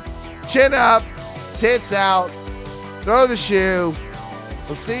 Chin up. Tits out. Throw the shoe.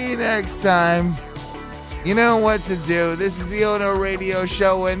 We'll see you next time. You know what to do. This is the Ono Radio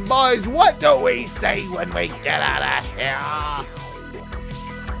Show. And boys, what do we say when we get out of here?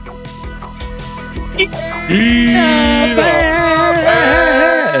 Eat